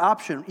have the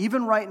option,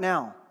 even right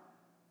now,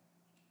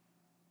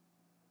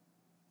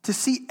 to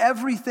see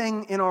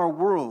everything in our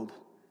world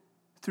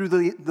through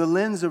the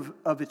lens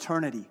of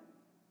eternity.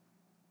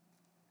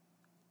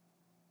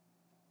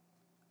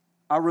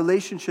 Our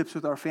relationships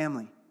with our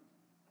family.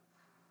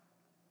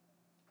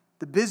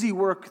 The busy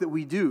work that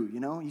we do,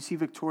 you see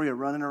Victoria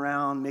running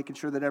around, making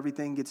sure that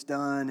everything gets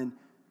done, and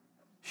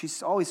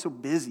she's always so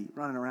busy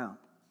running around.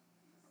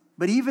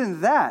 But even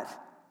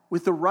that,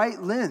 with the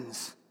right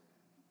lens,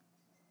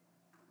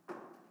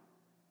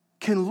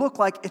 can look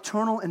like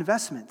eternal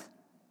investment.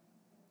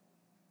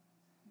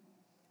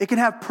 It can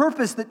have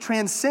purpose that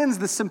transcends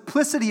the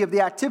simplicity of the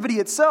activity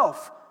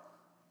itself.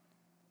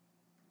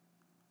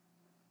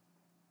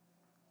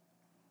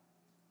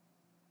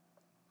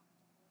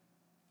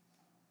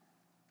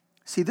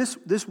 See,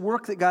 this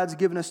work that God's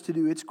given us to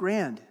do, it's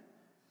grand.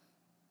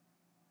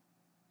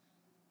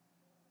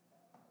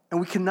 And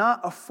we cannot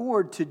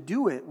afford to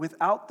do it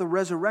without the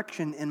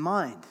resurrection in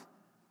mind.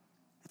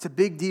 It's a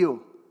big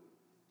deal.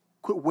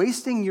 Quit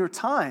wasting your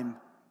time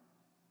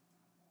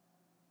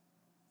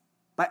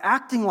by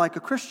acting like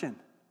a Christian.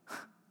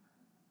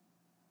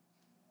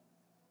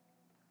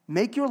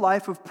 Make your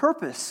life of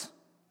purpose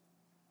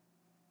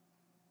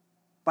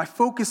by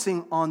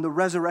focusing on the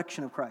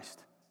resurrection of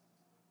Christ.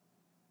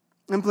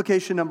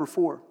 Implication number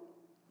 4,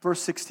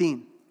 verse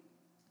 16.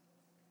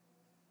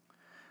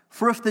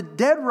 For if the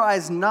dead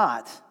rise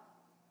not,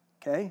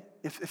 okay,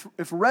 if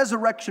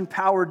resurrection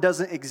power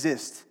doesn't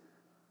exist,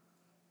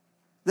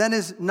 then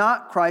is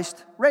not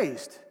Christ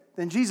raised?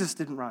 Then Jesus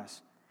didn't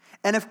rise.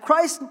 And if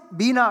Christ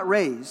be not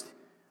raised,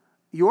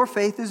 your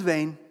faith is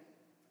vain,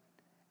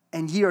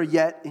 and ye are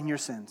yet in your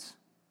sins.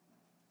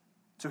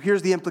 So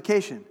here's the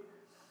implication.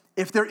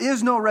 If there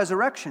is no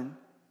resurrection,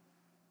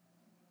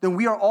 then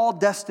we are all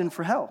destined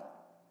for hell.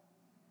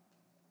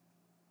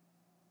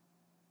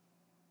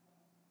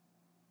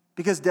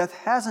 Because death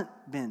hasn't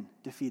been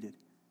defeated.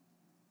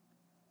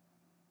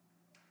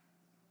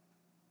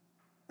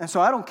 And so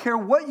I don't care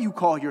what you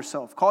call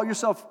yourself. Call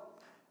yourself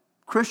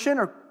Christian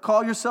or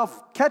call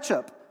yourself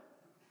ketchup.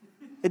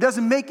 It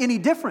doesn't make any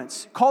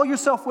difference. Call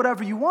yourself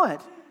whatever you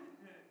want.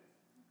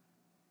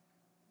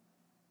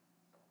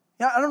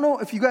 Yeah, I don't know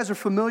if you guys are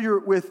familiar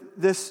with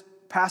this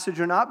passage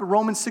or not, but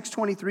Romans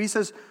 6:23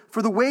 says,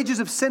 "For the wages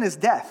of sin is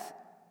death."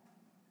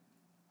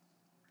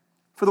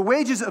 For the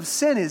wages of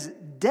sin is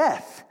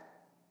death.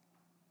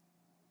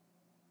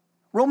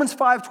 Romans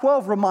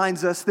 5:12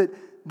 reminds us that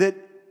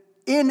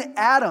in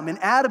Adam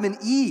and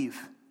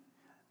Eve,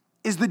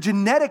 is the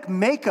genetic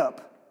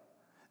makeup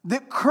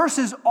that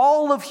curses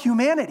all of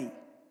humanity.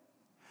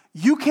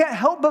 You can't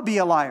help but be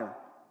a liar.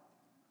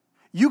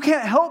 You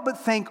can't help but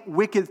think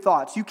wicked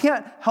thoughts. You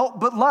can't help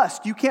but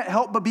lust. You can't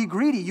help but be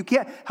greedy. You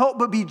can't help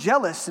but be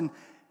jealous and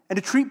to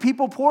treat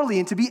people poorly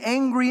and to be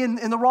angry in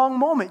the wrong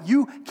moment.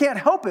 You can't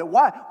help it.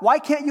 Why? Why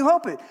can't you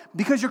help it?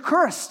 Because you're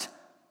cursed.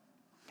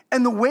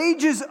 And the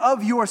wages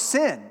of your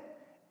sin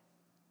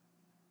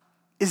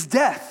is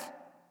death.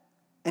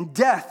 And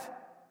death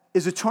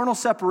is eternal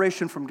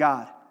separation from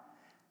God.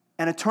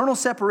 And eternal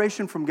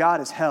separation from God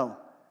is hell.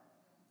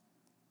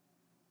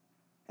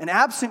 And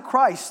absent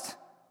Christ,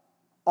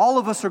 all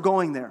of us are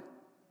going there.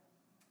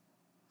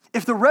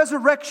 If the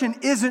resurrection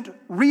isn't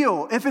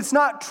real, if it's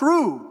not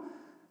true,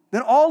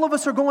 then all of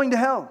us are going to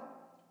hell.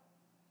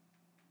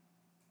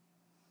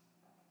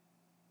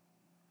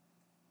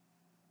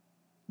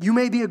 You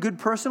may be a good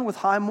person with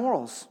high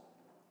morals.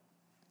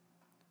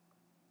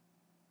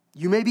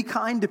 You may be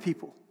kind to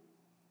people.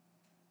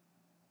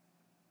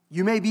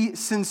 You may be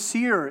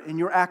sincere in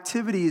your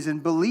activities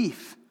and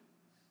belief.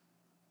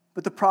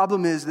 But the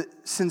problem is that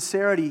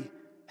sincerity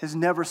has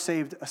never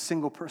saved a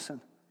single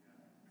person.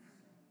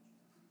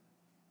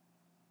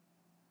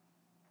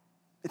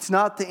 It's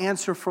not the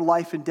answer for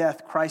life and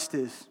death. Christ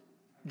is.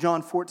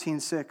 John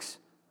 14:6.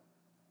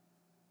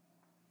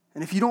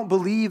 And if you don't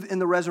believe in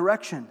the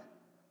resurrection,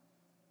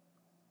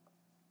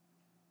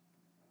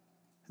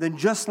 then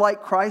just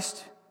like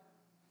Christ,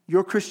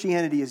 your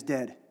Christianity is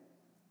dead.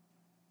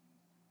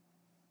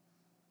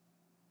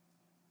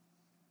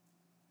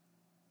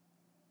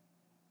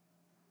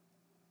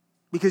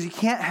 Because you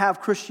can't have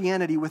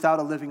Christianity without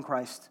a living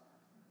Christ.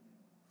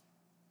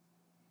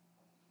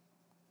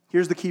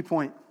 Here's the key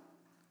point.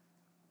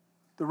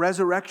 The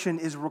resurrection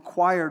is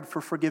required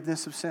for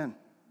forgiveness of sin.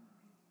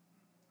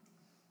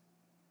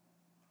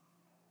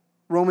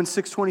 Romans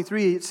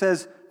 6:23, it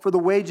says, "For the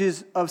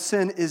wages of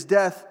sin is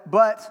death,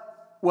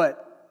 but,"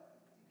 what?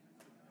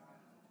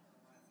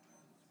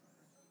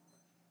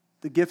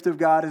 "The gift of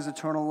God is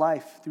eternal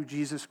life through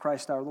Jesus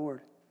Christ our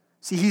Lord."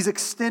 See, he's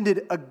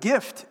extended a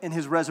gift in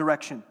his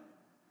resurrection.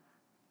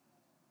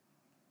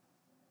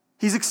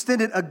 He's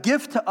extended a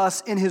gift to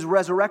us in his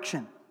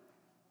resurrection.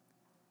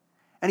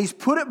 And he's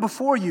put it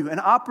before you, an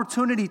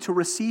opportunity to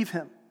receive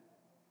him.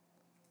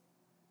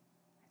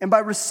 And by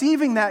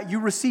receiving that, you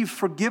receive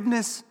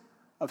forgiveness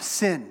of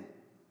sin.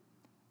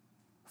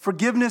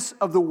 Forgiveness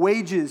of the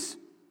wages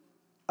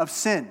of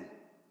sin.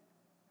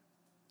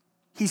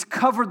 He's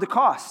covered the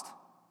cost.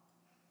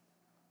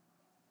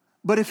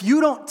 But if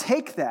you don't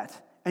take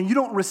that and you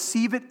don't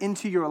receive it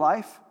into your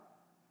life,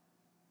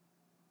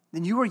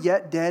 then you are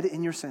yet dead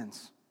in your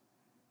sins.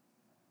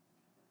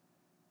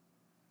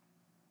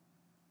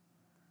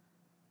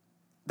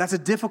 That's a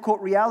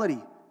difficult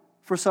reality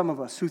for some of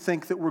us who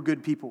think that we're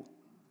good people.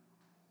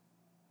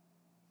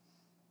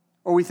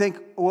 Or we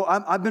think, well,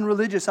 I've been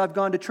religious, I've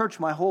gone to church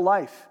my whole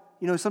life.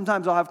 You know,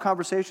 sometimes I'll have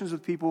conversations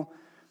with people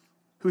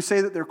who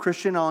say that they're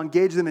Christian. I'll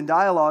engage them in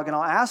dialogue and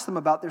I'll ask them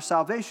about their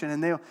salvation.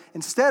 And they'll,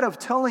 instead of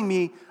telling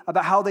me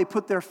about how they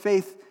put their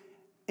faith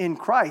in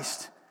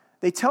Christ,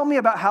 they tell me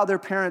about how their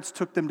parents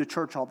took them to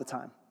church all the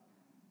time.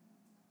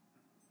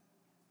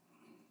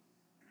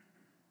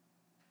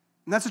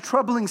 And that's a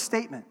troubling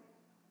statement.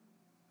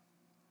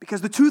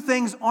 Because the two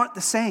things aren't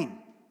the same.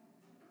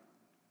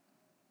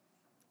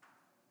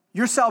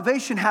 Your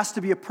salvation has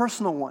to be a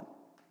personal one.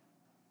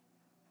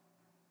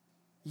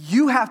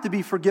 You have to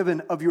be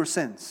forgiven of your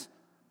sins.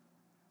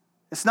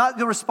 It's not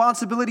the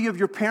responsibility of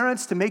your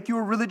parents to make you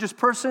a religious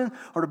person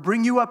or to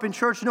bring you up in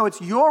church. No,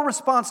 it's your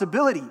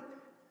responsibility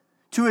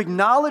to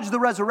acknowledge the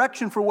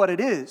resurrection for what it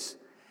is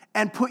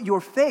and put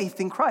your faith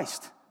in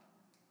Christ.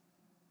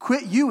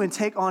 Quit you and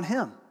take on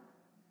him.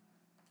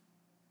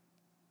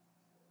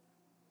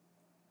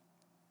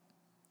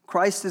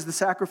 Christ is the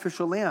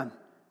sacrificial lamb,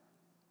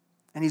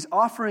 and he's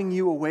offering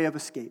you a way of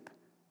escape.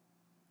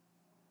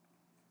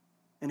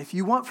 And if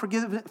you want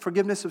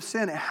forgiveness of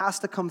sin, it has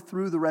to come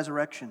through the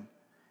resurrection.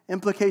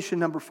 Implication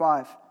number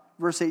 5,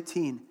 verse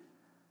 18.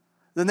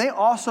 Then they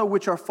also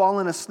which are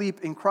fallen asleep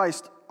in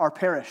Christ are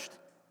perished.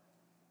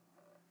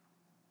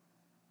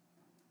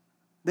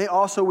 They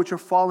also which are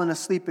fallen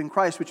asleep in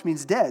Christ, which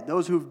means dead,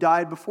 those who have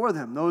died before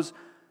them, those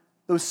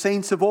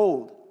saints of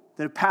old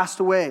that have passed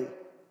away,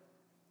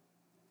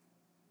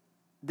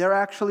 they're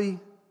actually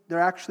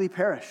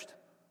perished.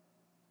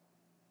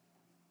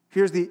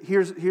 Here's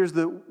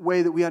the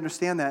way that we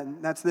understand that,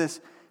 and that's this.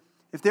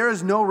 If there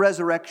is no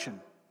resurrection,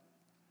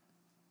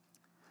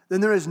 then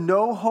there is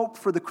no hope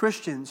for the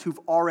Christians who've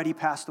already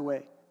passed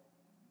away.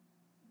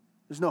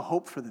 There's no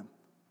hope for them.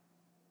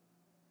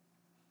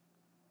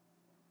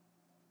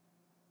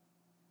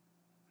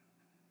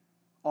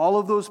 All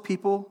of those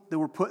people that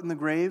were put in the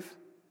grave,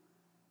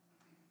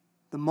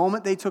 the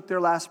moment they took their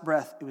last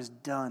breath, it was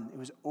done. It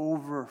was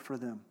over for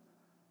them.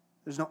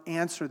 There's no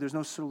answer. There's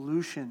no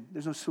solution.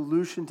 There's no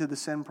solution to the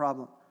sin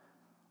problem.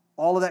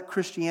 All of that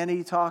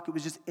Christianity talk, it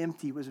was just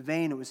empty. It was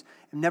vain. It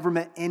never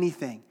meant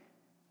anything.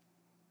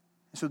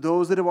 And so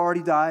those that have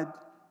already died,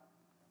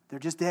 they're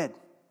just dead.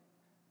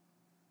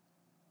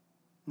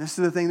 And this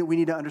is the thing that we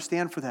need to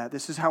understand for that.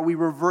 This is how we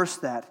reverse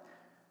that.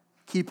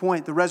 Key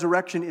point, the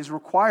resurrection is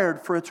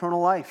required for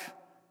eternal life.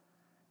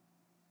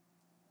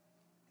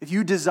 If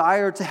you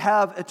desire to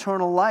have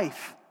eternal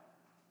life,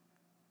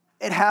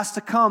 it has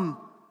to come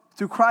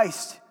through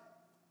Christ.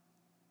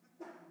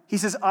 He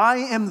says, I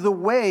am the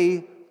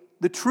way,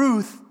 the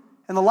truth,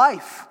 and the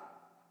life.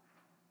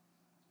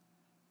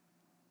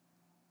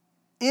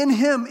 In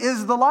him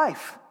is the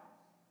life.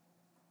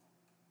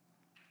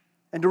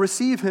 And to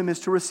receive him is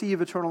to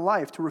receive eternal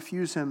life. To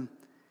refuse him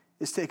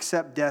is to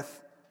accept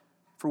death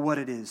for what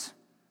it is.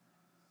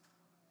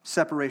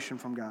 Separation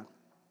from God.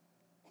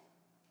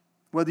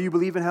 Whether you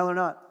believe in hell or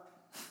not,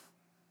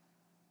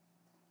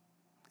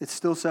 it's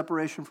still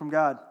separation from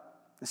God.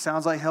 It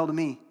sounds like hell to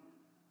me.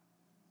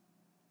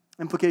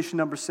 Implication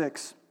number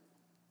 6,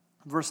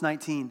 verse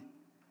 19.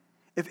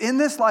 If in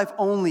this life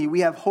only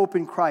we have hope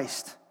in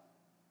Christ,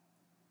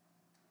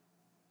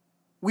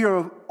 we are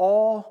of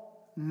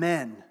all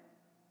men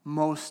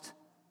most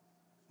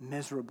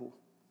miserable.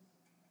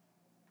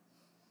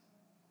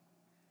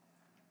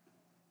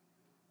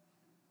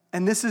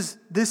 And this is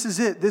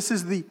it. This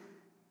is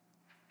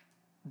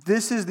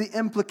the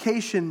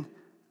implication.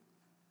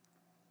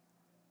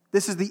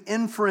 This is the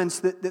inference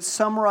that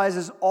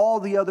summarizes all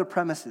the other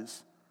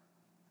premises.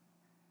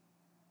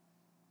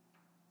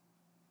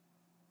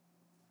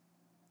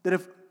 That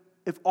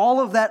if all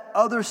of that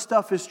other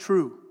stuff is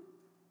true,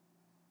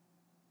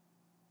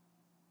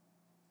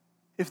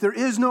 if there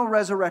is no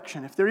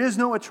resurrection, if there is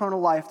no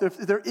eternal life, if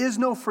there is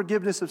no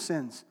forgiveness of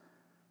sins,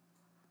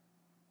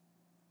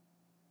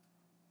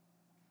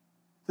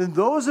 then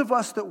those of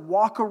us that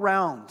walk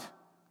around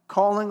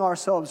calling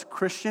ourselves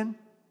Christian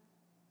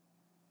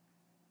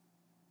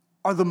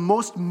are the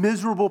most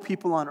miserable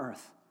people on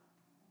earth.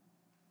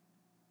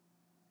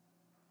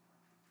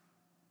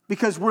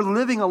 Because we're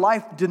living a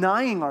life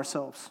denying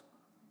ourselves.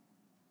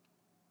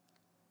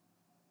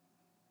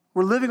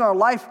 We're living our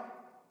life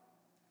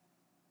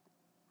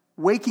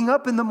waking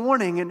up in the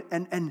morning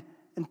and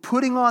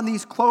putting on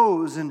these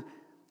clothes and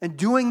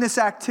doing this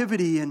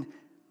activity and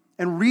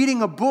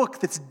reading a book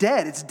that's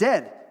dead. It's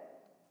dead.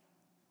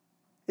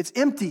 It's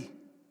empty.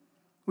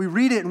 We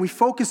read it and we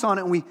focus on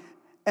it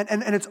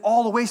and it's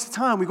all a waste of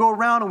time. We go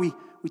around and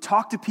we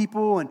talk to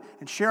people and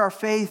share our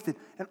faith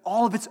and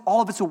all of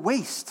it's a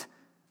waste.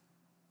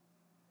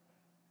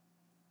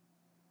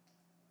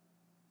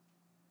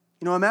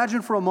 You know,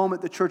 imagine for a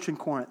moment the church in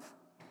Corinth.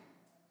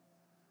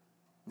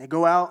 They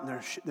go out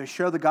and they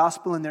share the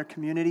gospel in their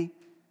community.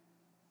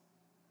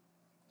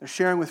 They're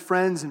sharing with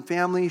friends and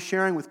family,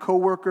 sharing with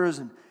coworkers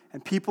and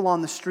people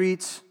on the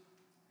streets.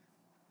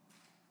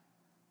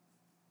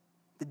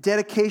 The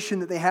dedication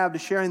that they have to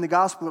sharing the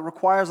gospel, it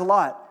requires a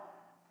lot.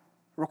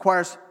 It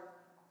requires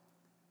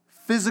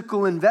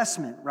physical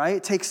investment, right?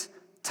 It takes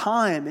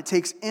time. It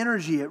takes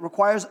energy. It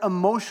requires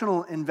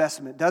emotional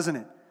investment, doesn't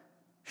it?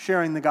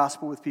 Sharing the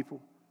gospel with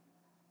people.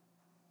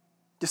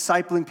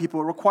 Discipling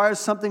people. It requires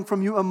something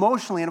from you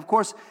emotionally. And of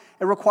course,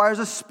 it requires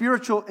a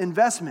spiritual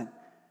investment.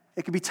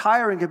 It can be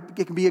tiring.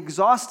 It can be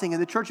exhausting.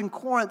 And the church in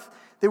Corinth,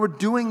 they were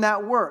doing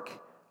that work.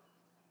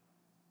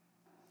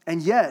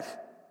 And yet,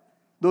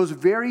 those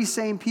very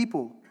same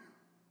people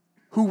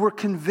who were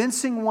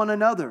convincing one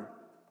another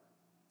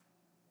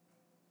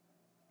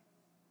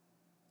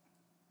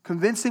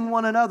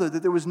that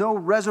there was no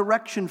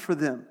resurrection for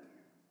them,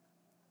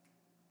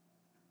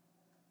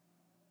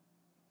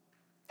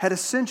 had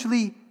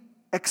essentially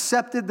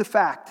accepted the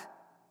fact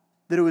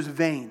that it was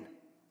vain,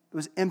 it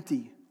was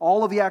empty.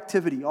 All of the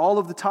activity, all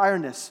of the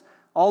tiredness,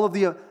 all of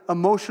the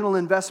emotional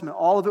investment,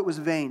 all of it was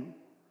vain.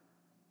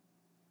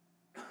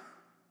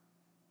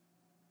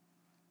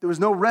 There was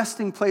no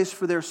resting place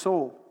for their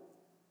soul.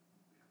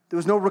 There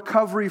was no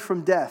recovery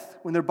from death.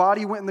 When their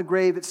body went in the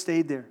grave, it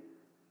stayed there.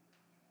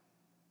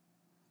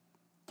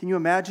 Can you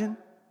imagine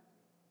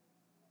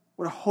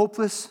what a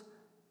hopeless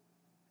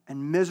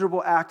and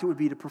miserable act it would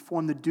be to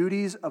perform the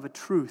duties of a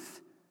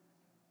truth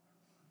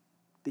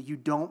that you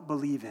don't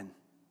believe in?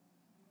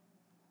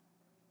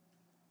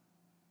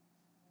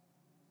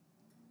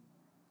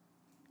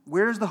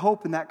 Where's the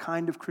hope in that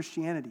kind of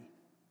Christianity?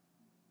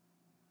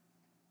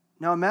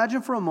 Now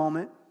imagine for a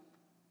moment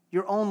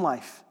your own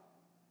life.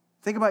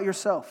 Think about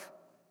yourself.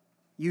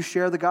 You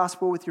share the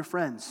gospel with your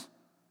friends,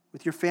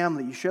 with your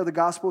family. You share the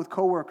gospel with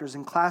coworkers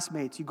and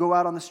classmates. You go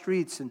out on the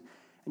streets and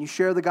you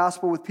share the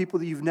gospel with people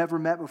that you've never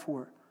met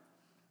before.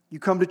 You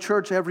come to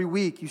church every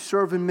week. You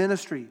serve in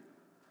ministry.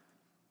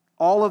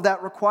 All of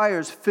that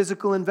requires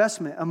physical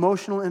investment,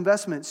 emotional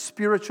investment,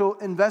 spiritual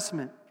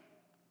investment.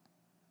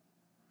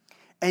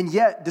 And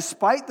yet,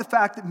 despite the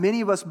fact that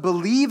many of us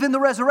believe in the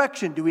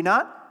resurrection, do we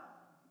not?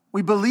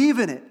 We believe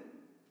in it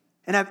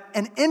and have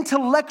an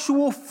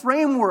intellectual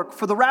framework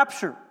for the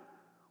rapture.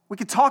 We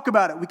can talk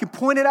about it. We can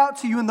point it out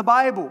to you in the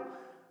Bible.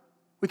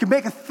 We can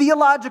make a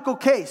theological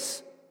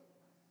case.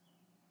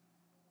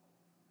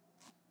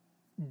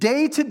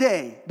 Day to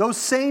day, those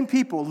same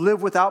people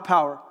live without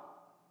power,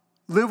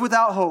 live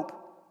without hope,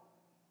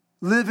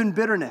 live in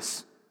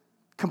bitterness,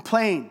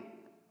 complain.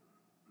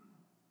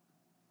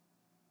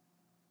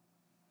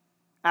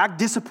 act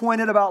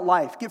disappointed about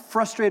life, get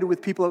frustrated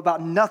with people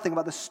about nothing,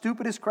 about the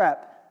stupidest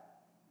crap.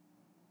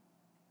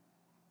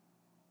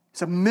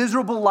 It's a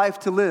miserable life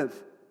to live.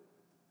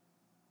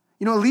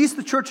 You know, at least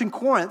the church in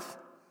Corinth,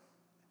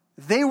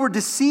 they were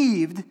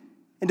deceived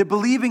into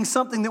believing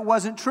something that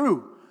wasn't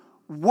true.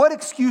 What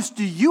excuse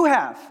do you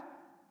have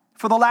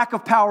for the lack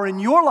of power in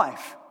your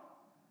life?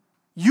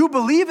 You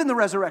believe in the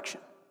resurrection.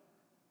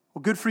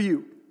 Well, good for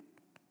you.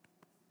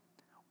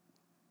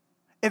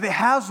 If it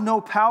has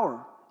no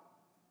power,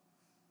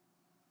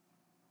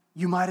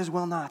 you might as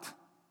well not.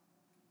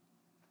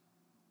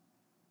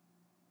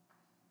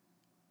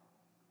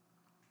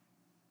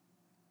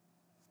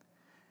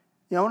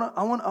 Yeah,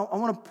 I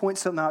want to point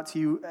something out to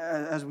you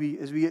as we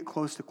get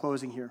close to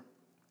closing here.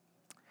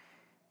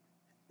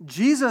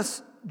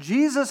 Jesus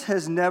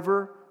has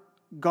never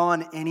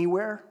gone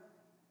anywhere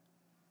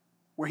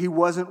where he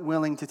wasn't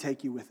willing to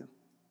take you with him.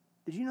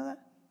 Did you know that?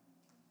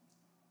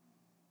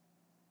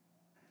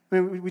 I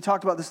mean, we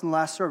talked about this in the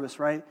last service,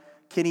 right?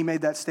 Kenny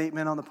made that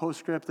statement on the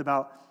postscript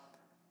about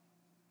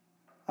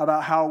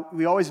how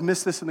we always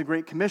miss this in the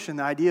Great Commission,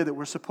 the idea that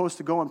we're supposed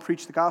to go and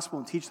preach the gospel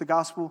and teach the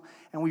gospel,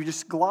 and we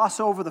just gloss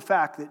over the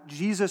fact that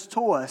Jesus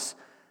told us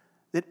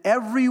that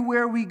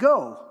everywhere we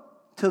go,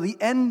 to the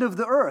end of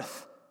the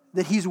earth,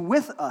 that he's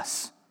with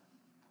us,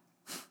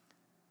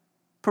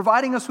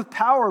 providing us with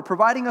power,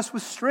 providing us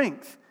with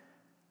strength.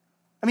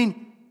 I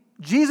mean,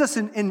 Jesus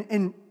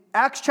in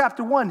Acts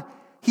chapter 1,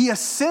 he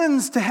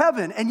ascends to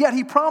heaven, and yet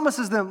he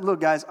promises them, look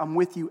guys, I'm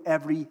with you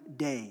every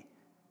day.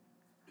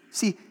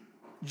 See,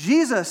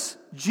 Jesus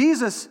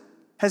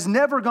has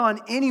never gone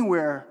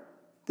anywhere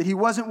that he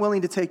wasn't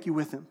willing to take you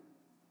with him.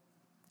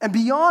 And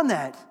beyond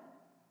that,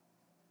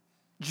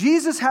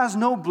 Jesus has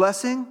no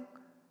blessing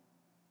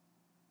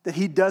that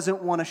he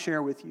doesn't want to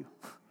share with you.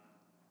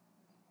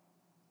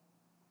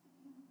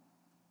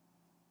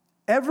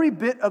 Every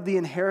bit of the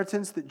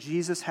inheritance that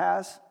Jesus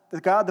has,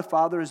 that God the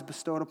Father has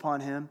bestowed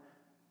upon him,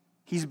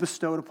 he's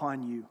bestowed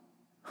upon you.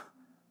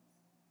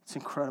 It's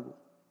incredible.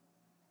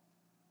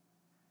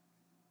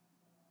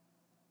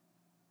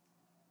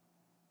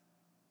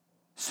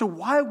 So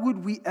why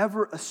would we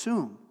ever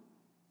assume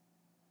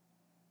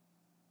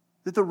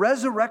that the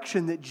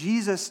resurrection that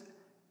Jesus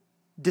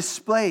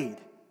displayed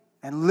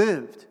and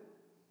lived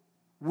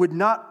would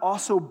not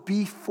also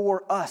be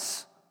for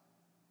us?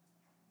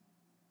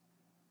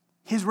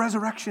 His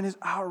resurrection is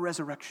our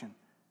resurrection.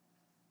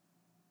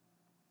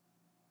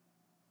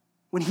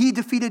 When he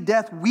defeated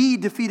death, we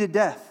defeated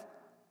death.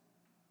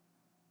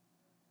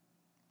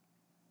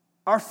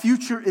 Our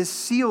future is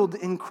sealed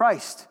in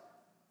Christ.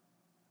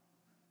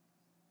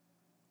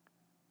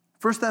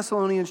 1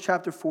 Thessalonians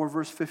chapter 4,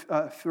 verse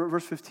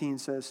 15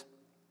 says,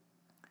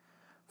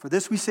 "For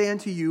this we say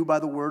unto you by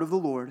the word of the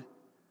Lord,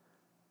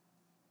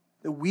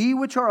 that we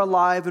which are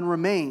alive and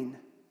remain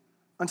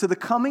unto the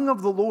coming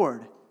of the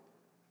Lord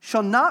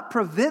shall not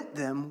prevent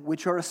them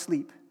which are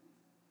asleep."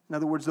 In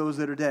other words, those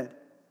that are dead.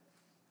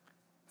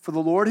 "For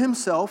the Lord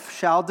himself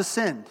shall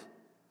descend.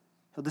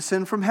 He'll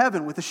descend from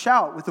heaven with a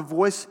shout, with the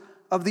voice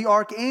of the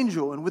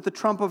archangel, and with the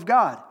trump of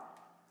God.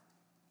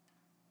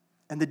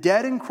 And the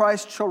dead in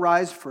Christ shall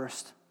rise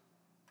first.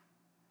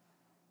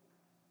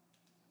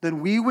 Then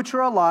we which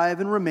are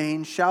alive and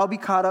remain shall be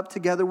caught up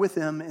together with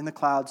them in the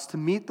clouds to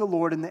meet the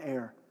Lord in the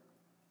air.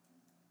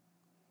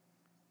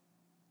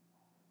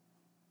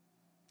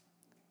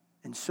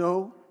 And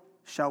so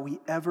shall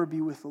we ever be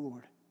with the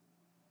Lord.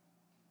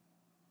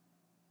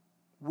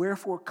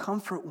 Wherefore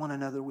comfort one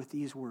another with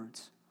these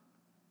words."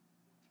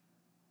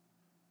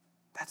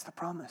 That's the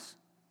promise.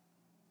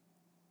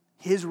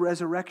 His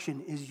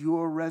resurrection is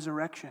your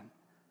resurrection.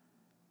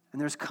 And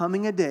there's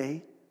coming a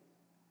day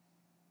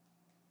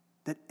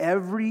that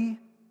every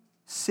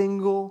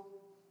single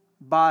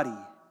body,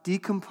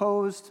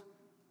 decomposed,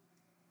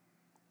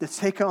 that's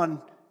taken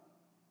on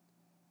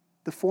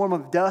the form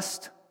of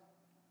dust,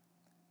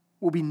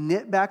 will be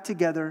knit back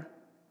together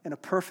in a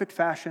perfect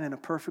fashion, in a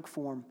perfect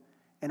form,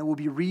 and it will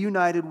be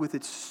reunited with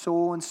its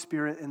soul and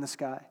spirit in the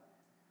sky.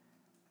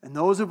 And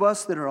those of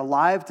us that are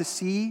alive to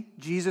see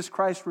Jesus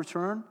Christ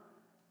return,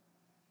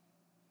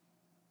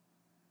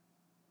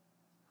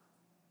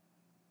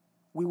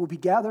 we will be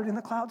gathered in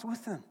the clouds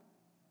with them.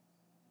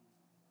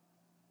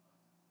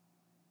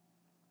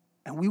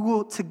 And we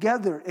will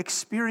together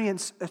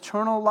experience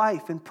eternal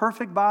life in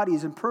perfect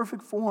bodies, in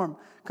perfect form,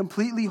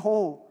 completely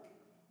whole.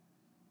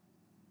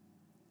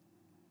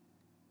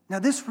 Now,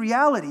 this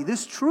reality,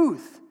 this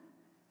truth,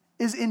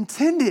 is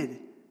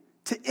intended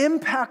to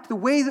impact the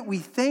way that we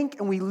think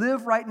and we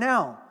live right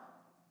now.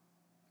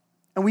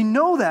 And we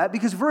know that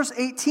because verse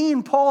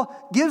 18,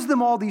 Paul gives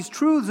them all these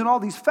truths and all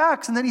these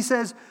facts, and then he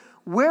says,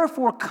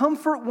 "Wherefore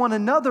comfort one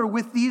another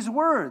with these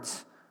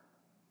words."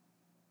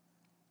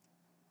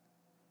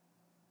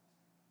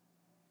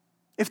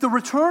 If the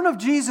return of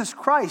Jesus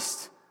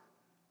Christ,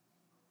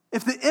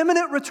 if the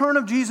imminent return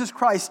of Jesus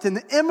Christ and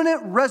the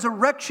imminent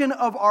resurrection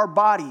of our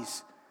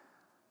bodies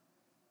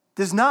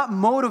does not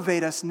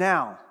motivate us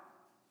now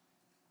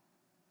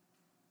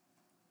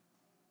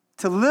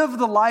to live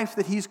the life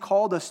that he's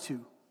called us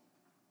to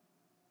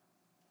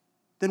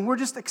then we're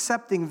just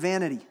accepting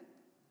vanity.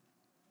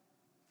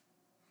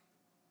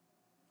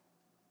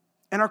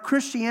 And our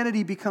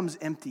Christianity becomes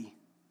empty.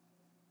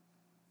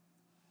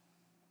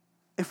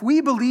 If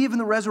we believe in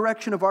the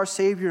resurrection of our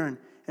Savior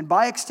and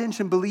by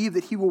extension believe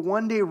that He will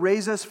one day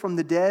raise us from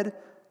the dead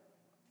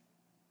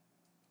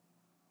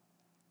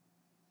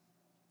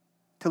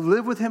to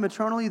live with Him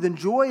eternally, then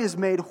joy is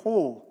made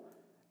whole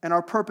and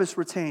our purpose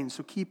retained.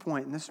 So key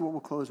point, and this is what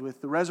we'll close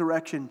with. The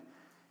resurrection,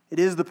 it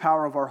is the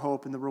power of our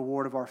hope and the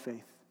reward of our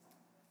faith.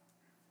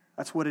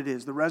 That's what it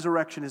is. The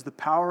resurrection is the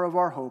power of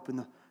our hope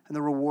and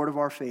the reward of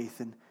our faith.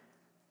 And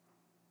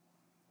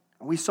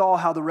we saw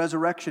how the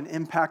resurrection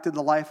impacted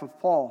the life of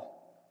Paul.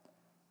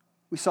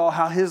 We saw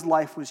how his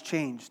life was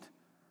changed.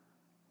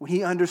 When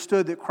he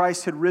understood that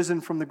Christ had risen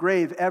from the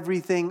grave,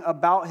 everything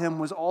about him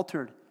was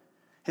altered.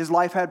 His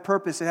life had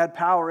purpose, it had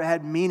power, it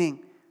had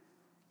meaning.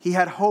 He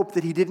had hope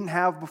that he didn't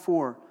have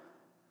before.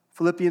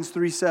 Philippians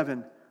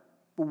 3:7.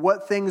 But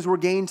what things were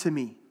gained to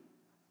me?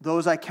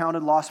 Those I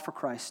counted loss for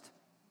Christ.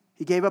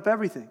 He gave up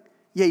everything.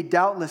 Yea,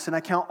 doubtless, and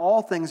I count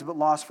all things but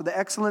loss for the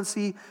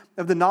excellency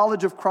of the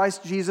knowledge of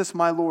Christ Jesus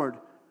my Lord,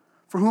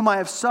 for whom I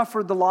have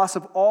suffered the loss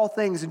of all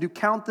things, and do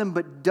count them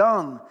but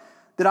dung,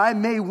 that I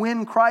may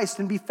win Christ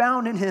and be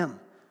found in Him,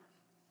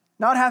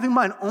 not having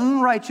mine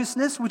own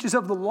righteousness, which is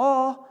of the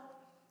law,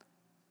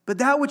 but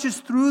that which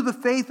is through the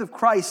faith of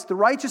Christ, the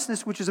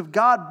righteousness which is of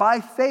God by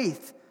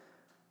faith,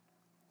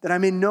 that I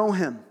may know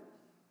Him,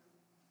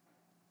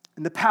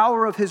 and the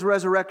power of His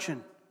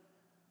resurrection,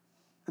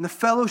 and the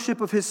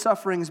fellowship of His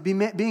sufferings,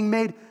 being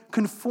made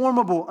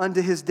conformable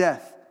unto His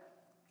death,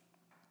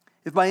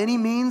 if by any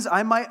means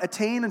I might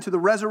attain unto the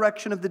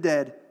resurrection of the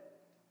dead.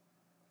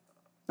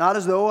 Not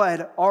as though I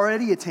had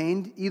already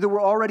attained, either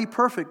were already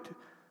perfect,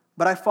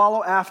 but I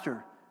follow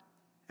after,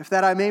 if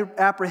that I may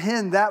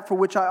apprehend that for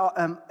which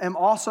I am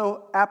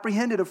also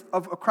apprehended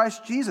of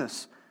Christ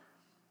Jesus.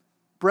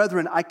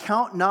 Brethren, I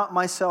count not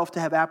myself to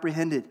have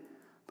apprehended,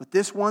 but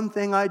this one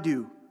thing I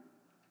do,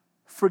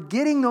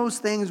 forgetting those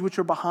things which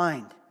are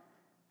behind,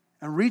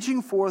 and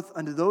reaching forth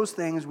unto those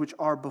things which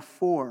are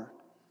before,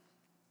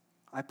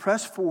 I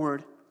press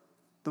forward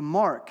the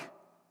mark.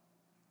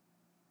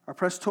 I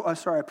press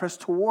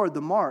toward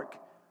the mark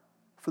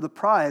for the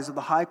prize of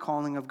the high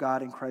calling of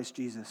God in Christ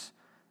Jesus.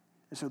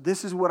 And so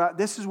this is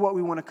what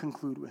we want to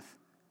conclude with.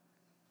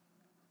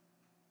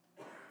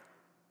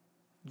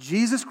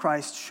 Jesus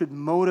Christ should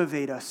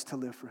motivate us to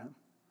live for Him.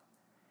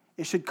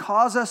 It should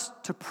cause us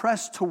to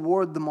press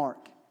toward the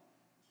mark.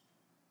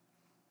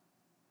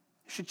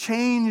 It should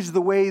change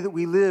the way that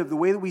we live, the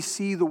way that we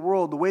see the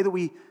world, the way that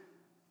we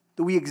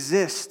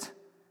exist.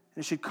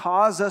 And it should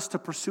cause us to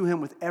pursue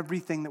Him with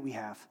everything that we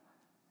have.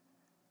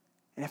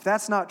 And if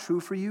that's not true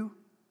for you,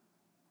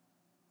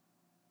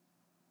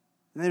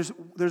 then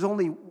there's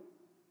only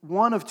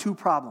one of two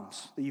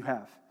problems that you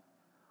have.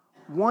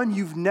 One,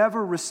 you've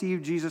never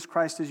received Jesus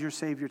Christ as your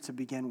Savior to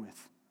begin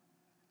with.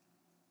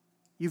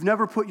 You've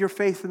never put your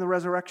faith in the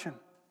resurrection.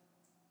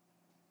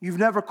 You've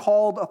never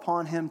called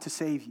upon Him to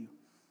save you.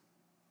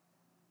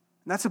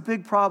 And that's a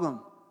big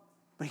problem.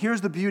 But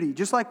here's the beauty.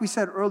 Just like we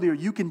said earlier,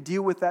 you can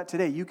deal with that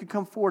today. You can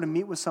come forward and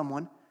meet with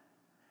someone,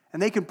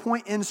 and they can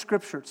point in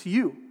Scripture to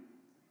you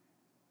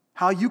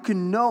how you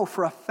can know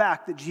for a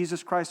fact that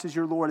Jesus Christ is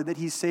your Lord and that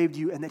He saved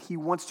you and that He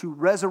wants to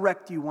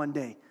resurrect you one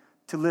day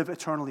to live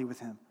eternally with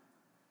Him.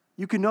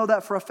 You can know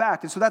that for a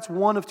fact. And so that's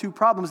one of two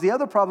problems. The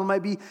other problem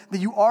might be that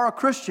you are a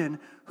Christian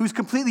who's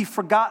completely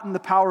forgotten the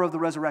power of the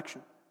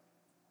resurrection.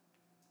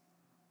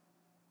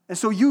 And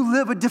so you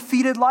live a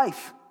defeated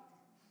life.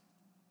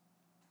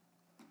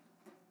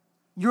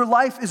 Your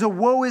life is a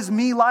woe is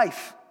me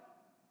life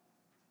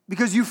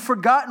because you've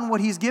forgotten what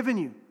He's given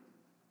you.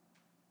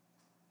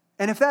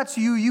 And if that's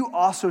you, you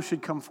also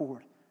should come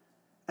forward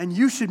and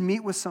you should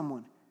meet with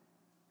someone.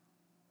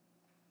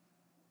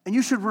 And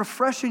you should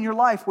refresh in your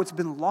life what's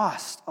been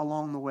lost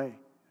along the way.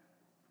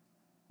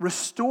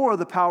 Restore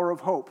the power of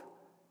hope.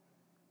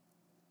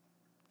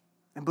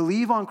 And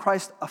believe on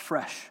Christ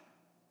afresh.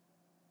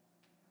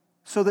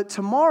 So that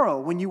tomorrow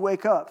when you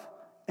wake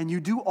up and you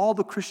do all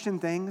the Christian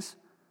things,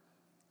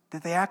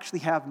 that they actually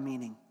have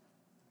meaning.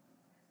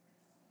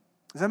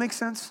 Does that make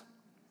sense?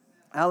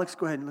 Alex,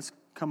 go ahead and let's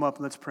come up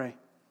and let's pray.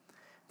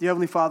 Dear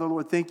Heavenly Father,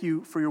 Lord, thank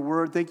you for your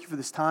word. Thank you for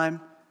this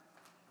time.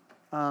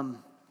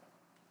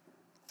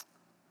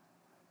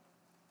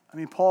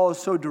 Paul is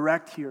so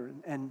direct here,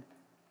 and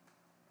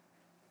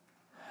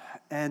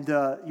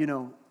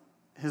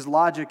his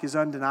logic is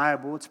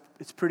undeniable.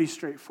 It's pretty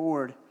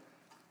straightforward.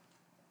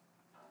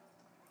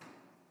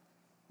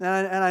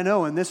 And I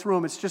know in this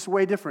room it's just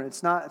way different.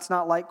 It's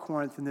not like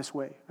Corinth in this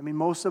way.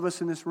 Most of us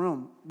in this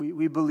room,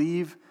 we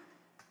believe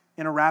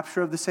in a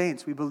rapture of the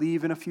saints. We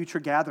believe in a future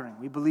gathering.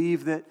 We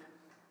believe that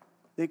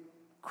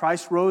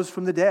Christ rose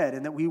from the dead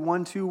and that we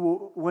one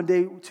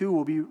day too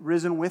will be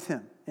risen with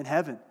Him in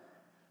heaven.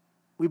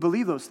 We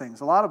believe those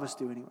things. A lot of us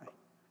do anyway.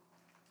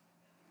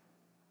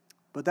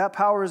 But that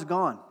power is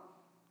gone.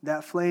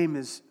 That flame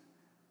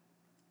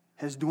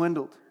has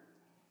dwindled.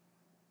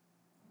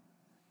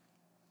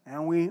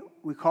 And we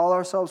call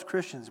ourselves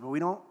Christians, but we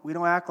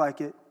don't act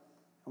like it.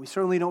 And we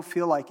certainly don't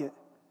feel like it.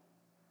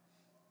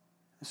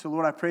 And so,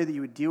 Lord, I pray that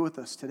you would deal with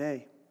us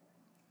today.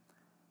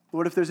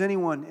 Lord, if there's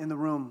anyone in the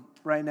room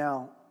right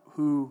now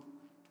who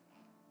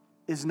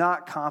is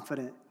not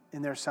confident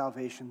in their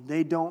salvation,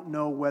 they don't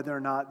know whether or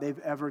not they've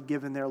ever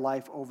given their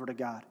life over to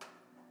God.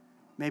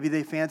 Maybe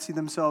they fancy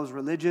themselves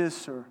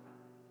religious or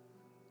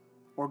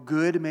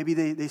good. Maybe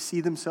they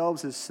see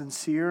themselves as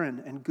sincere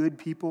and good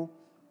people,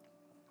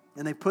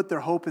 and they put their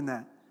hope in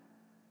that.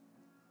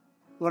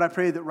 Lord, I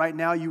pray that right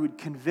now you would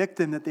convict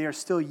them that they are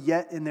still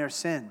yet in their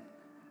sin.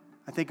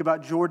 I think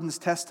about Jordan's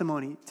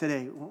testimony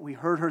today. We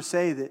heard her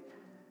say that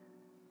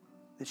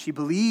she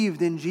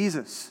believed in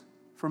Jesus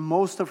for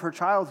most of her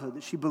childhood,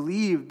 that she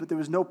believed, but there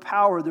was no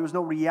power, there was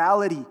no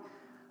reality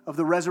of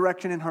the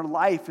resurrection in her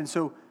life. And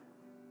so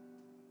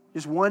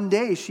just one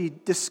day she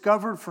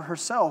discovered for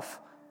herself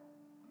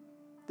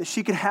that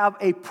she could have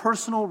a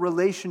personal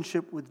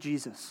relationship with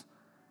Jesus,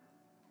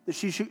 that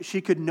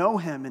she could know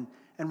him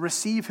and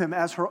receive him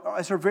as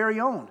her very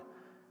own.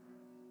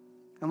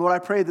 And Lord, I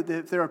pray that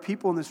if there are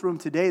people in this room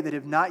today that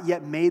have not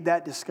yet made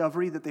that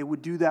discovery, that they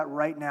would do that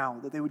right now,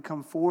 that they would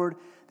come forward,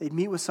 they'd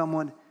meet with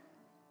someone,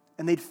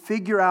 and they'd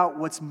figure out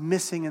what's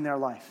missing in their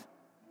life.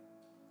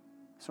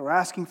 So we're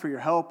asking for your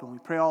help, and we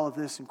pray all of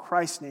this in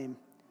Christ's name.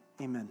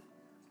 Amen.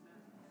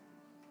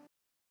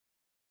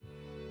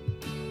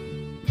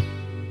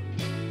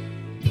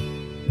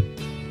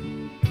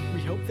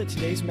 We hope that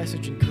today's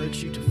message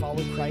encouraged you to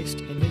follow Christ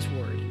in his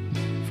word.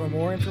 For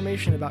more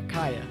information about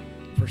Kaya,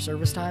 for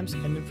service times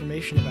and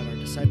information about our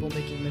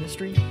disciple-making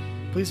ministry,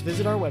 please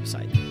visit our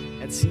website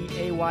at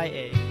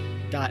caya.liv.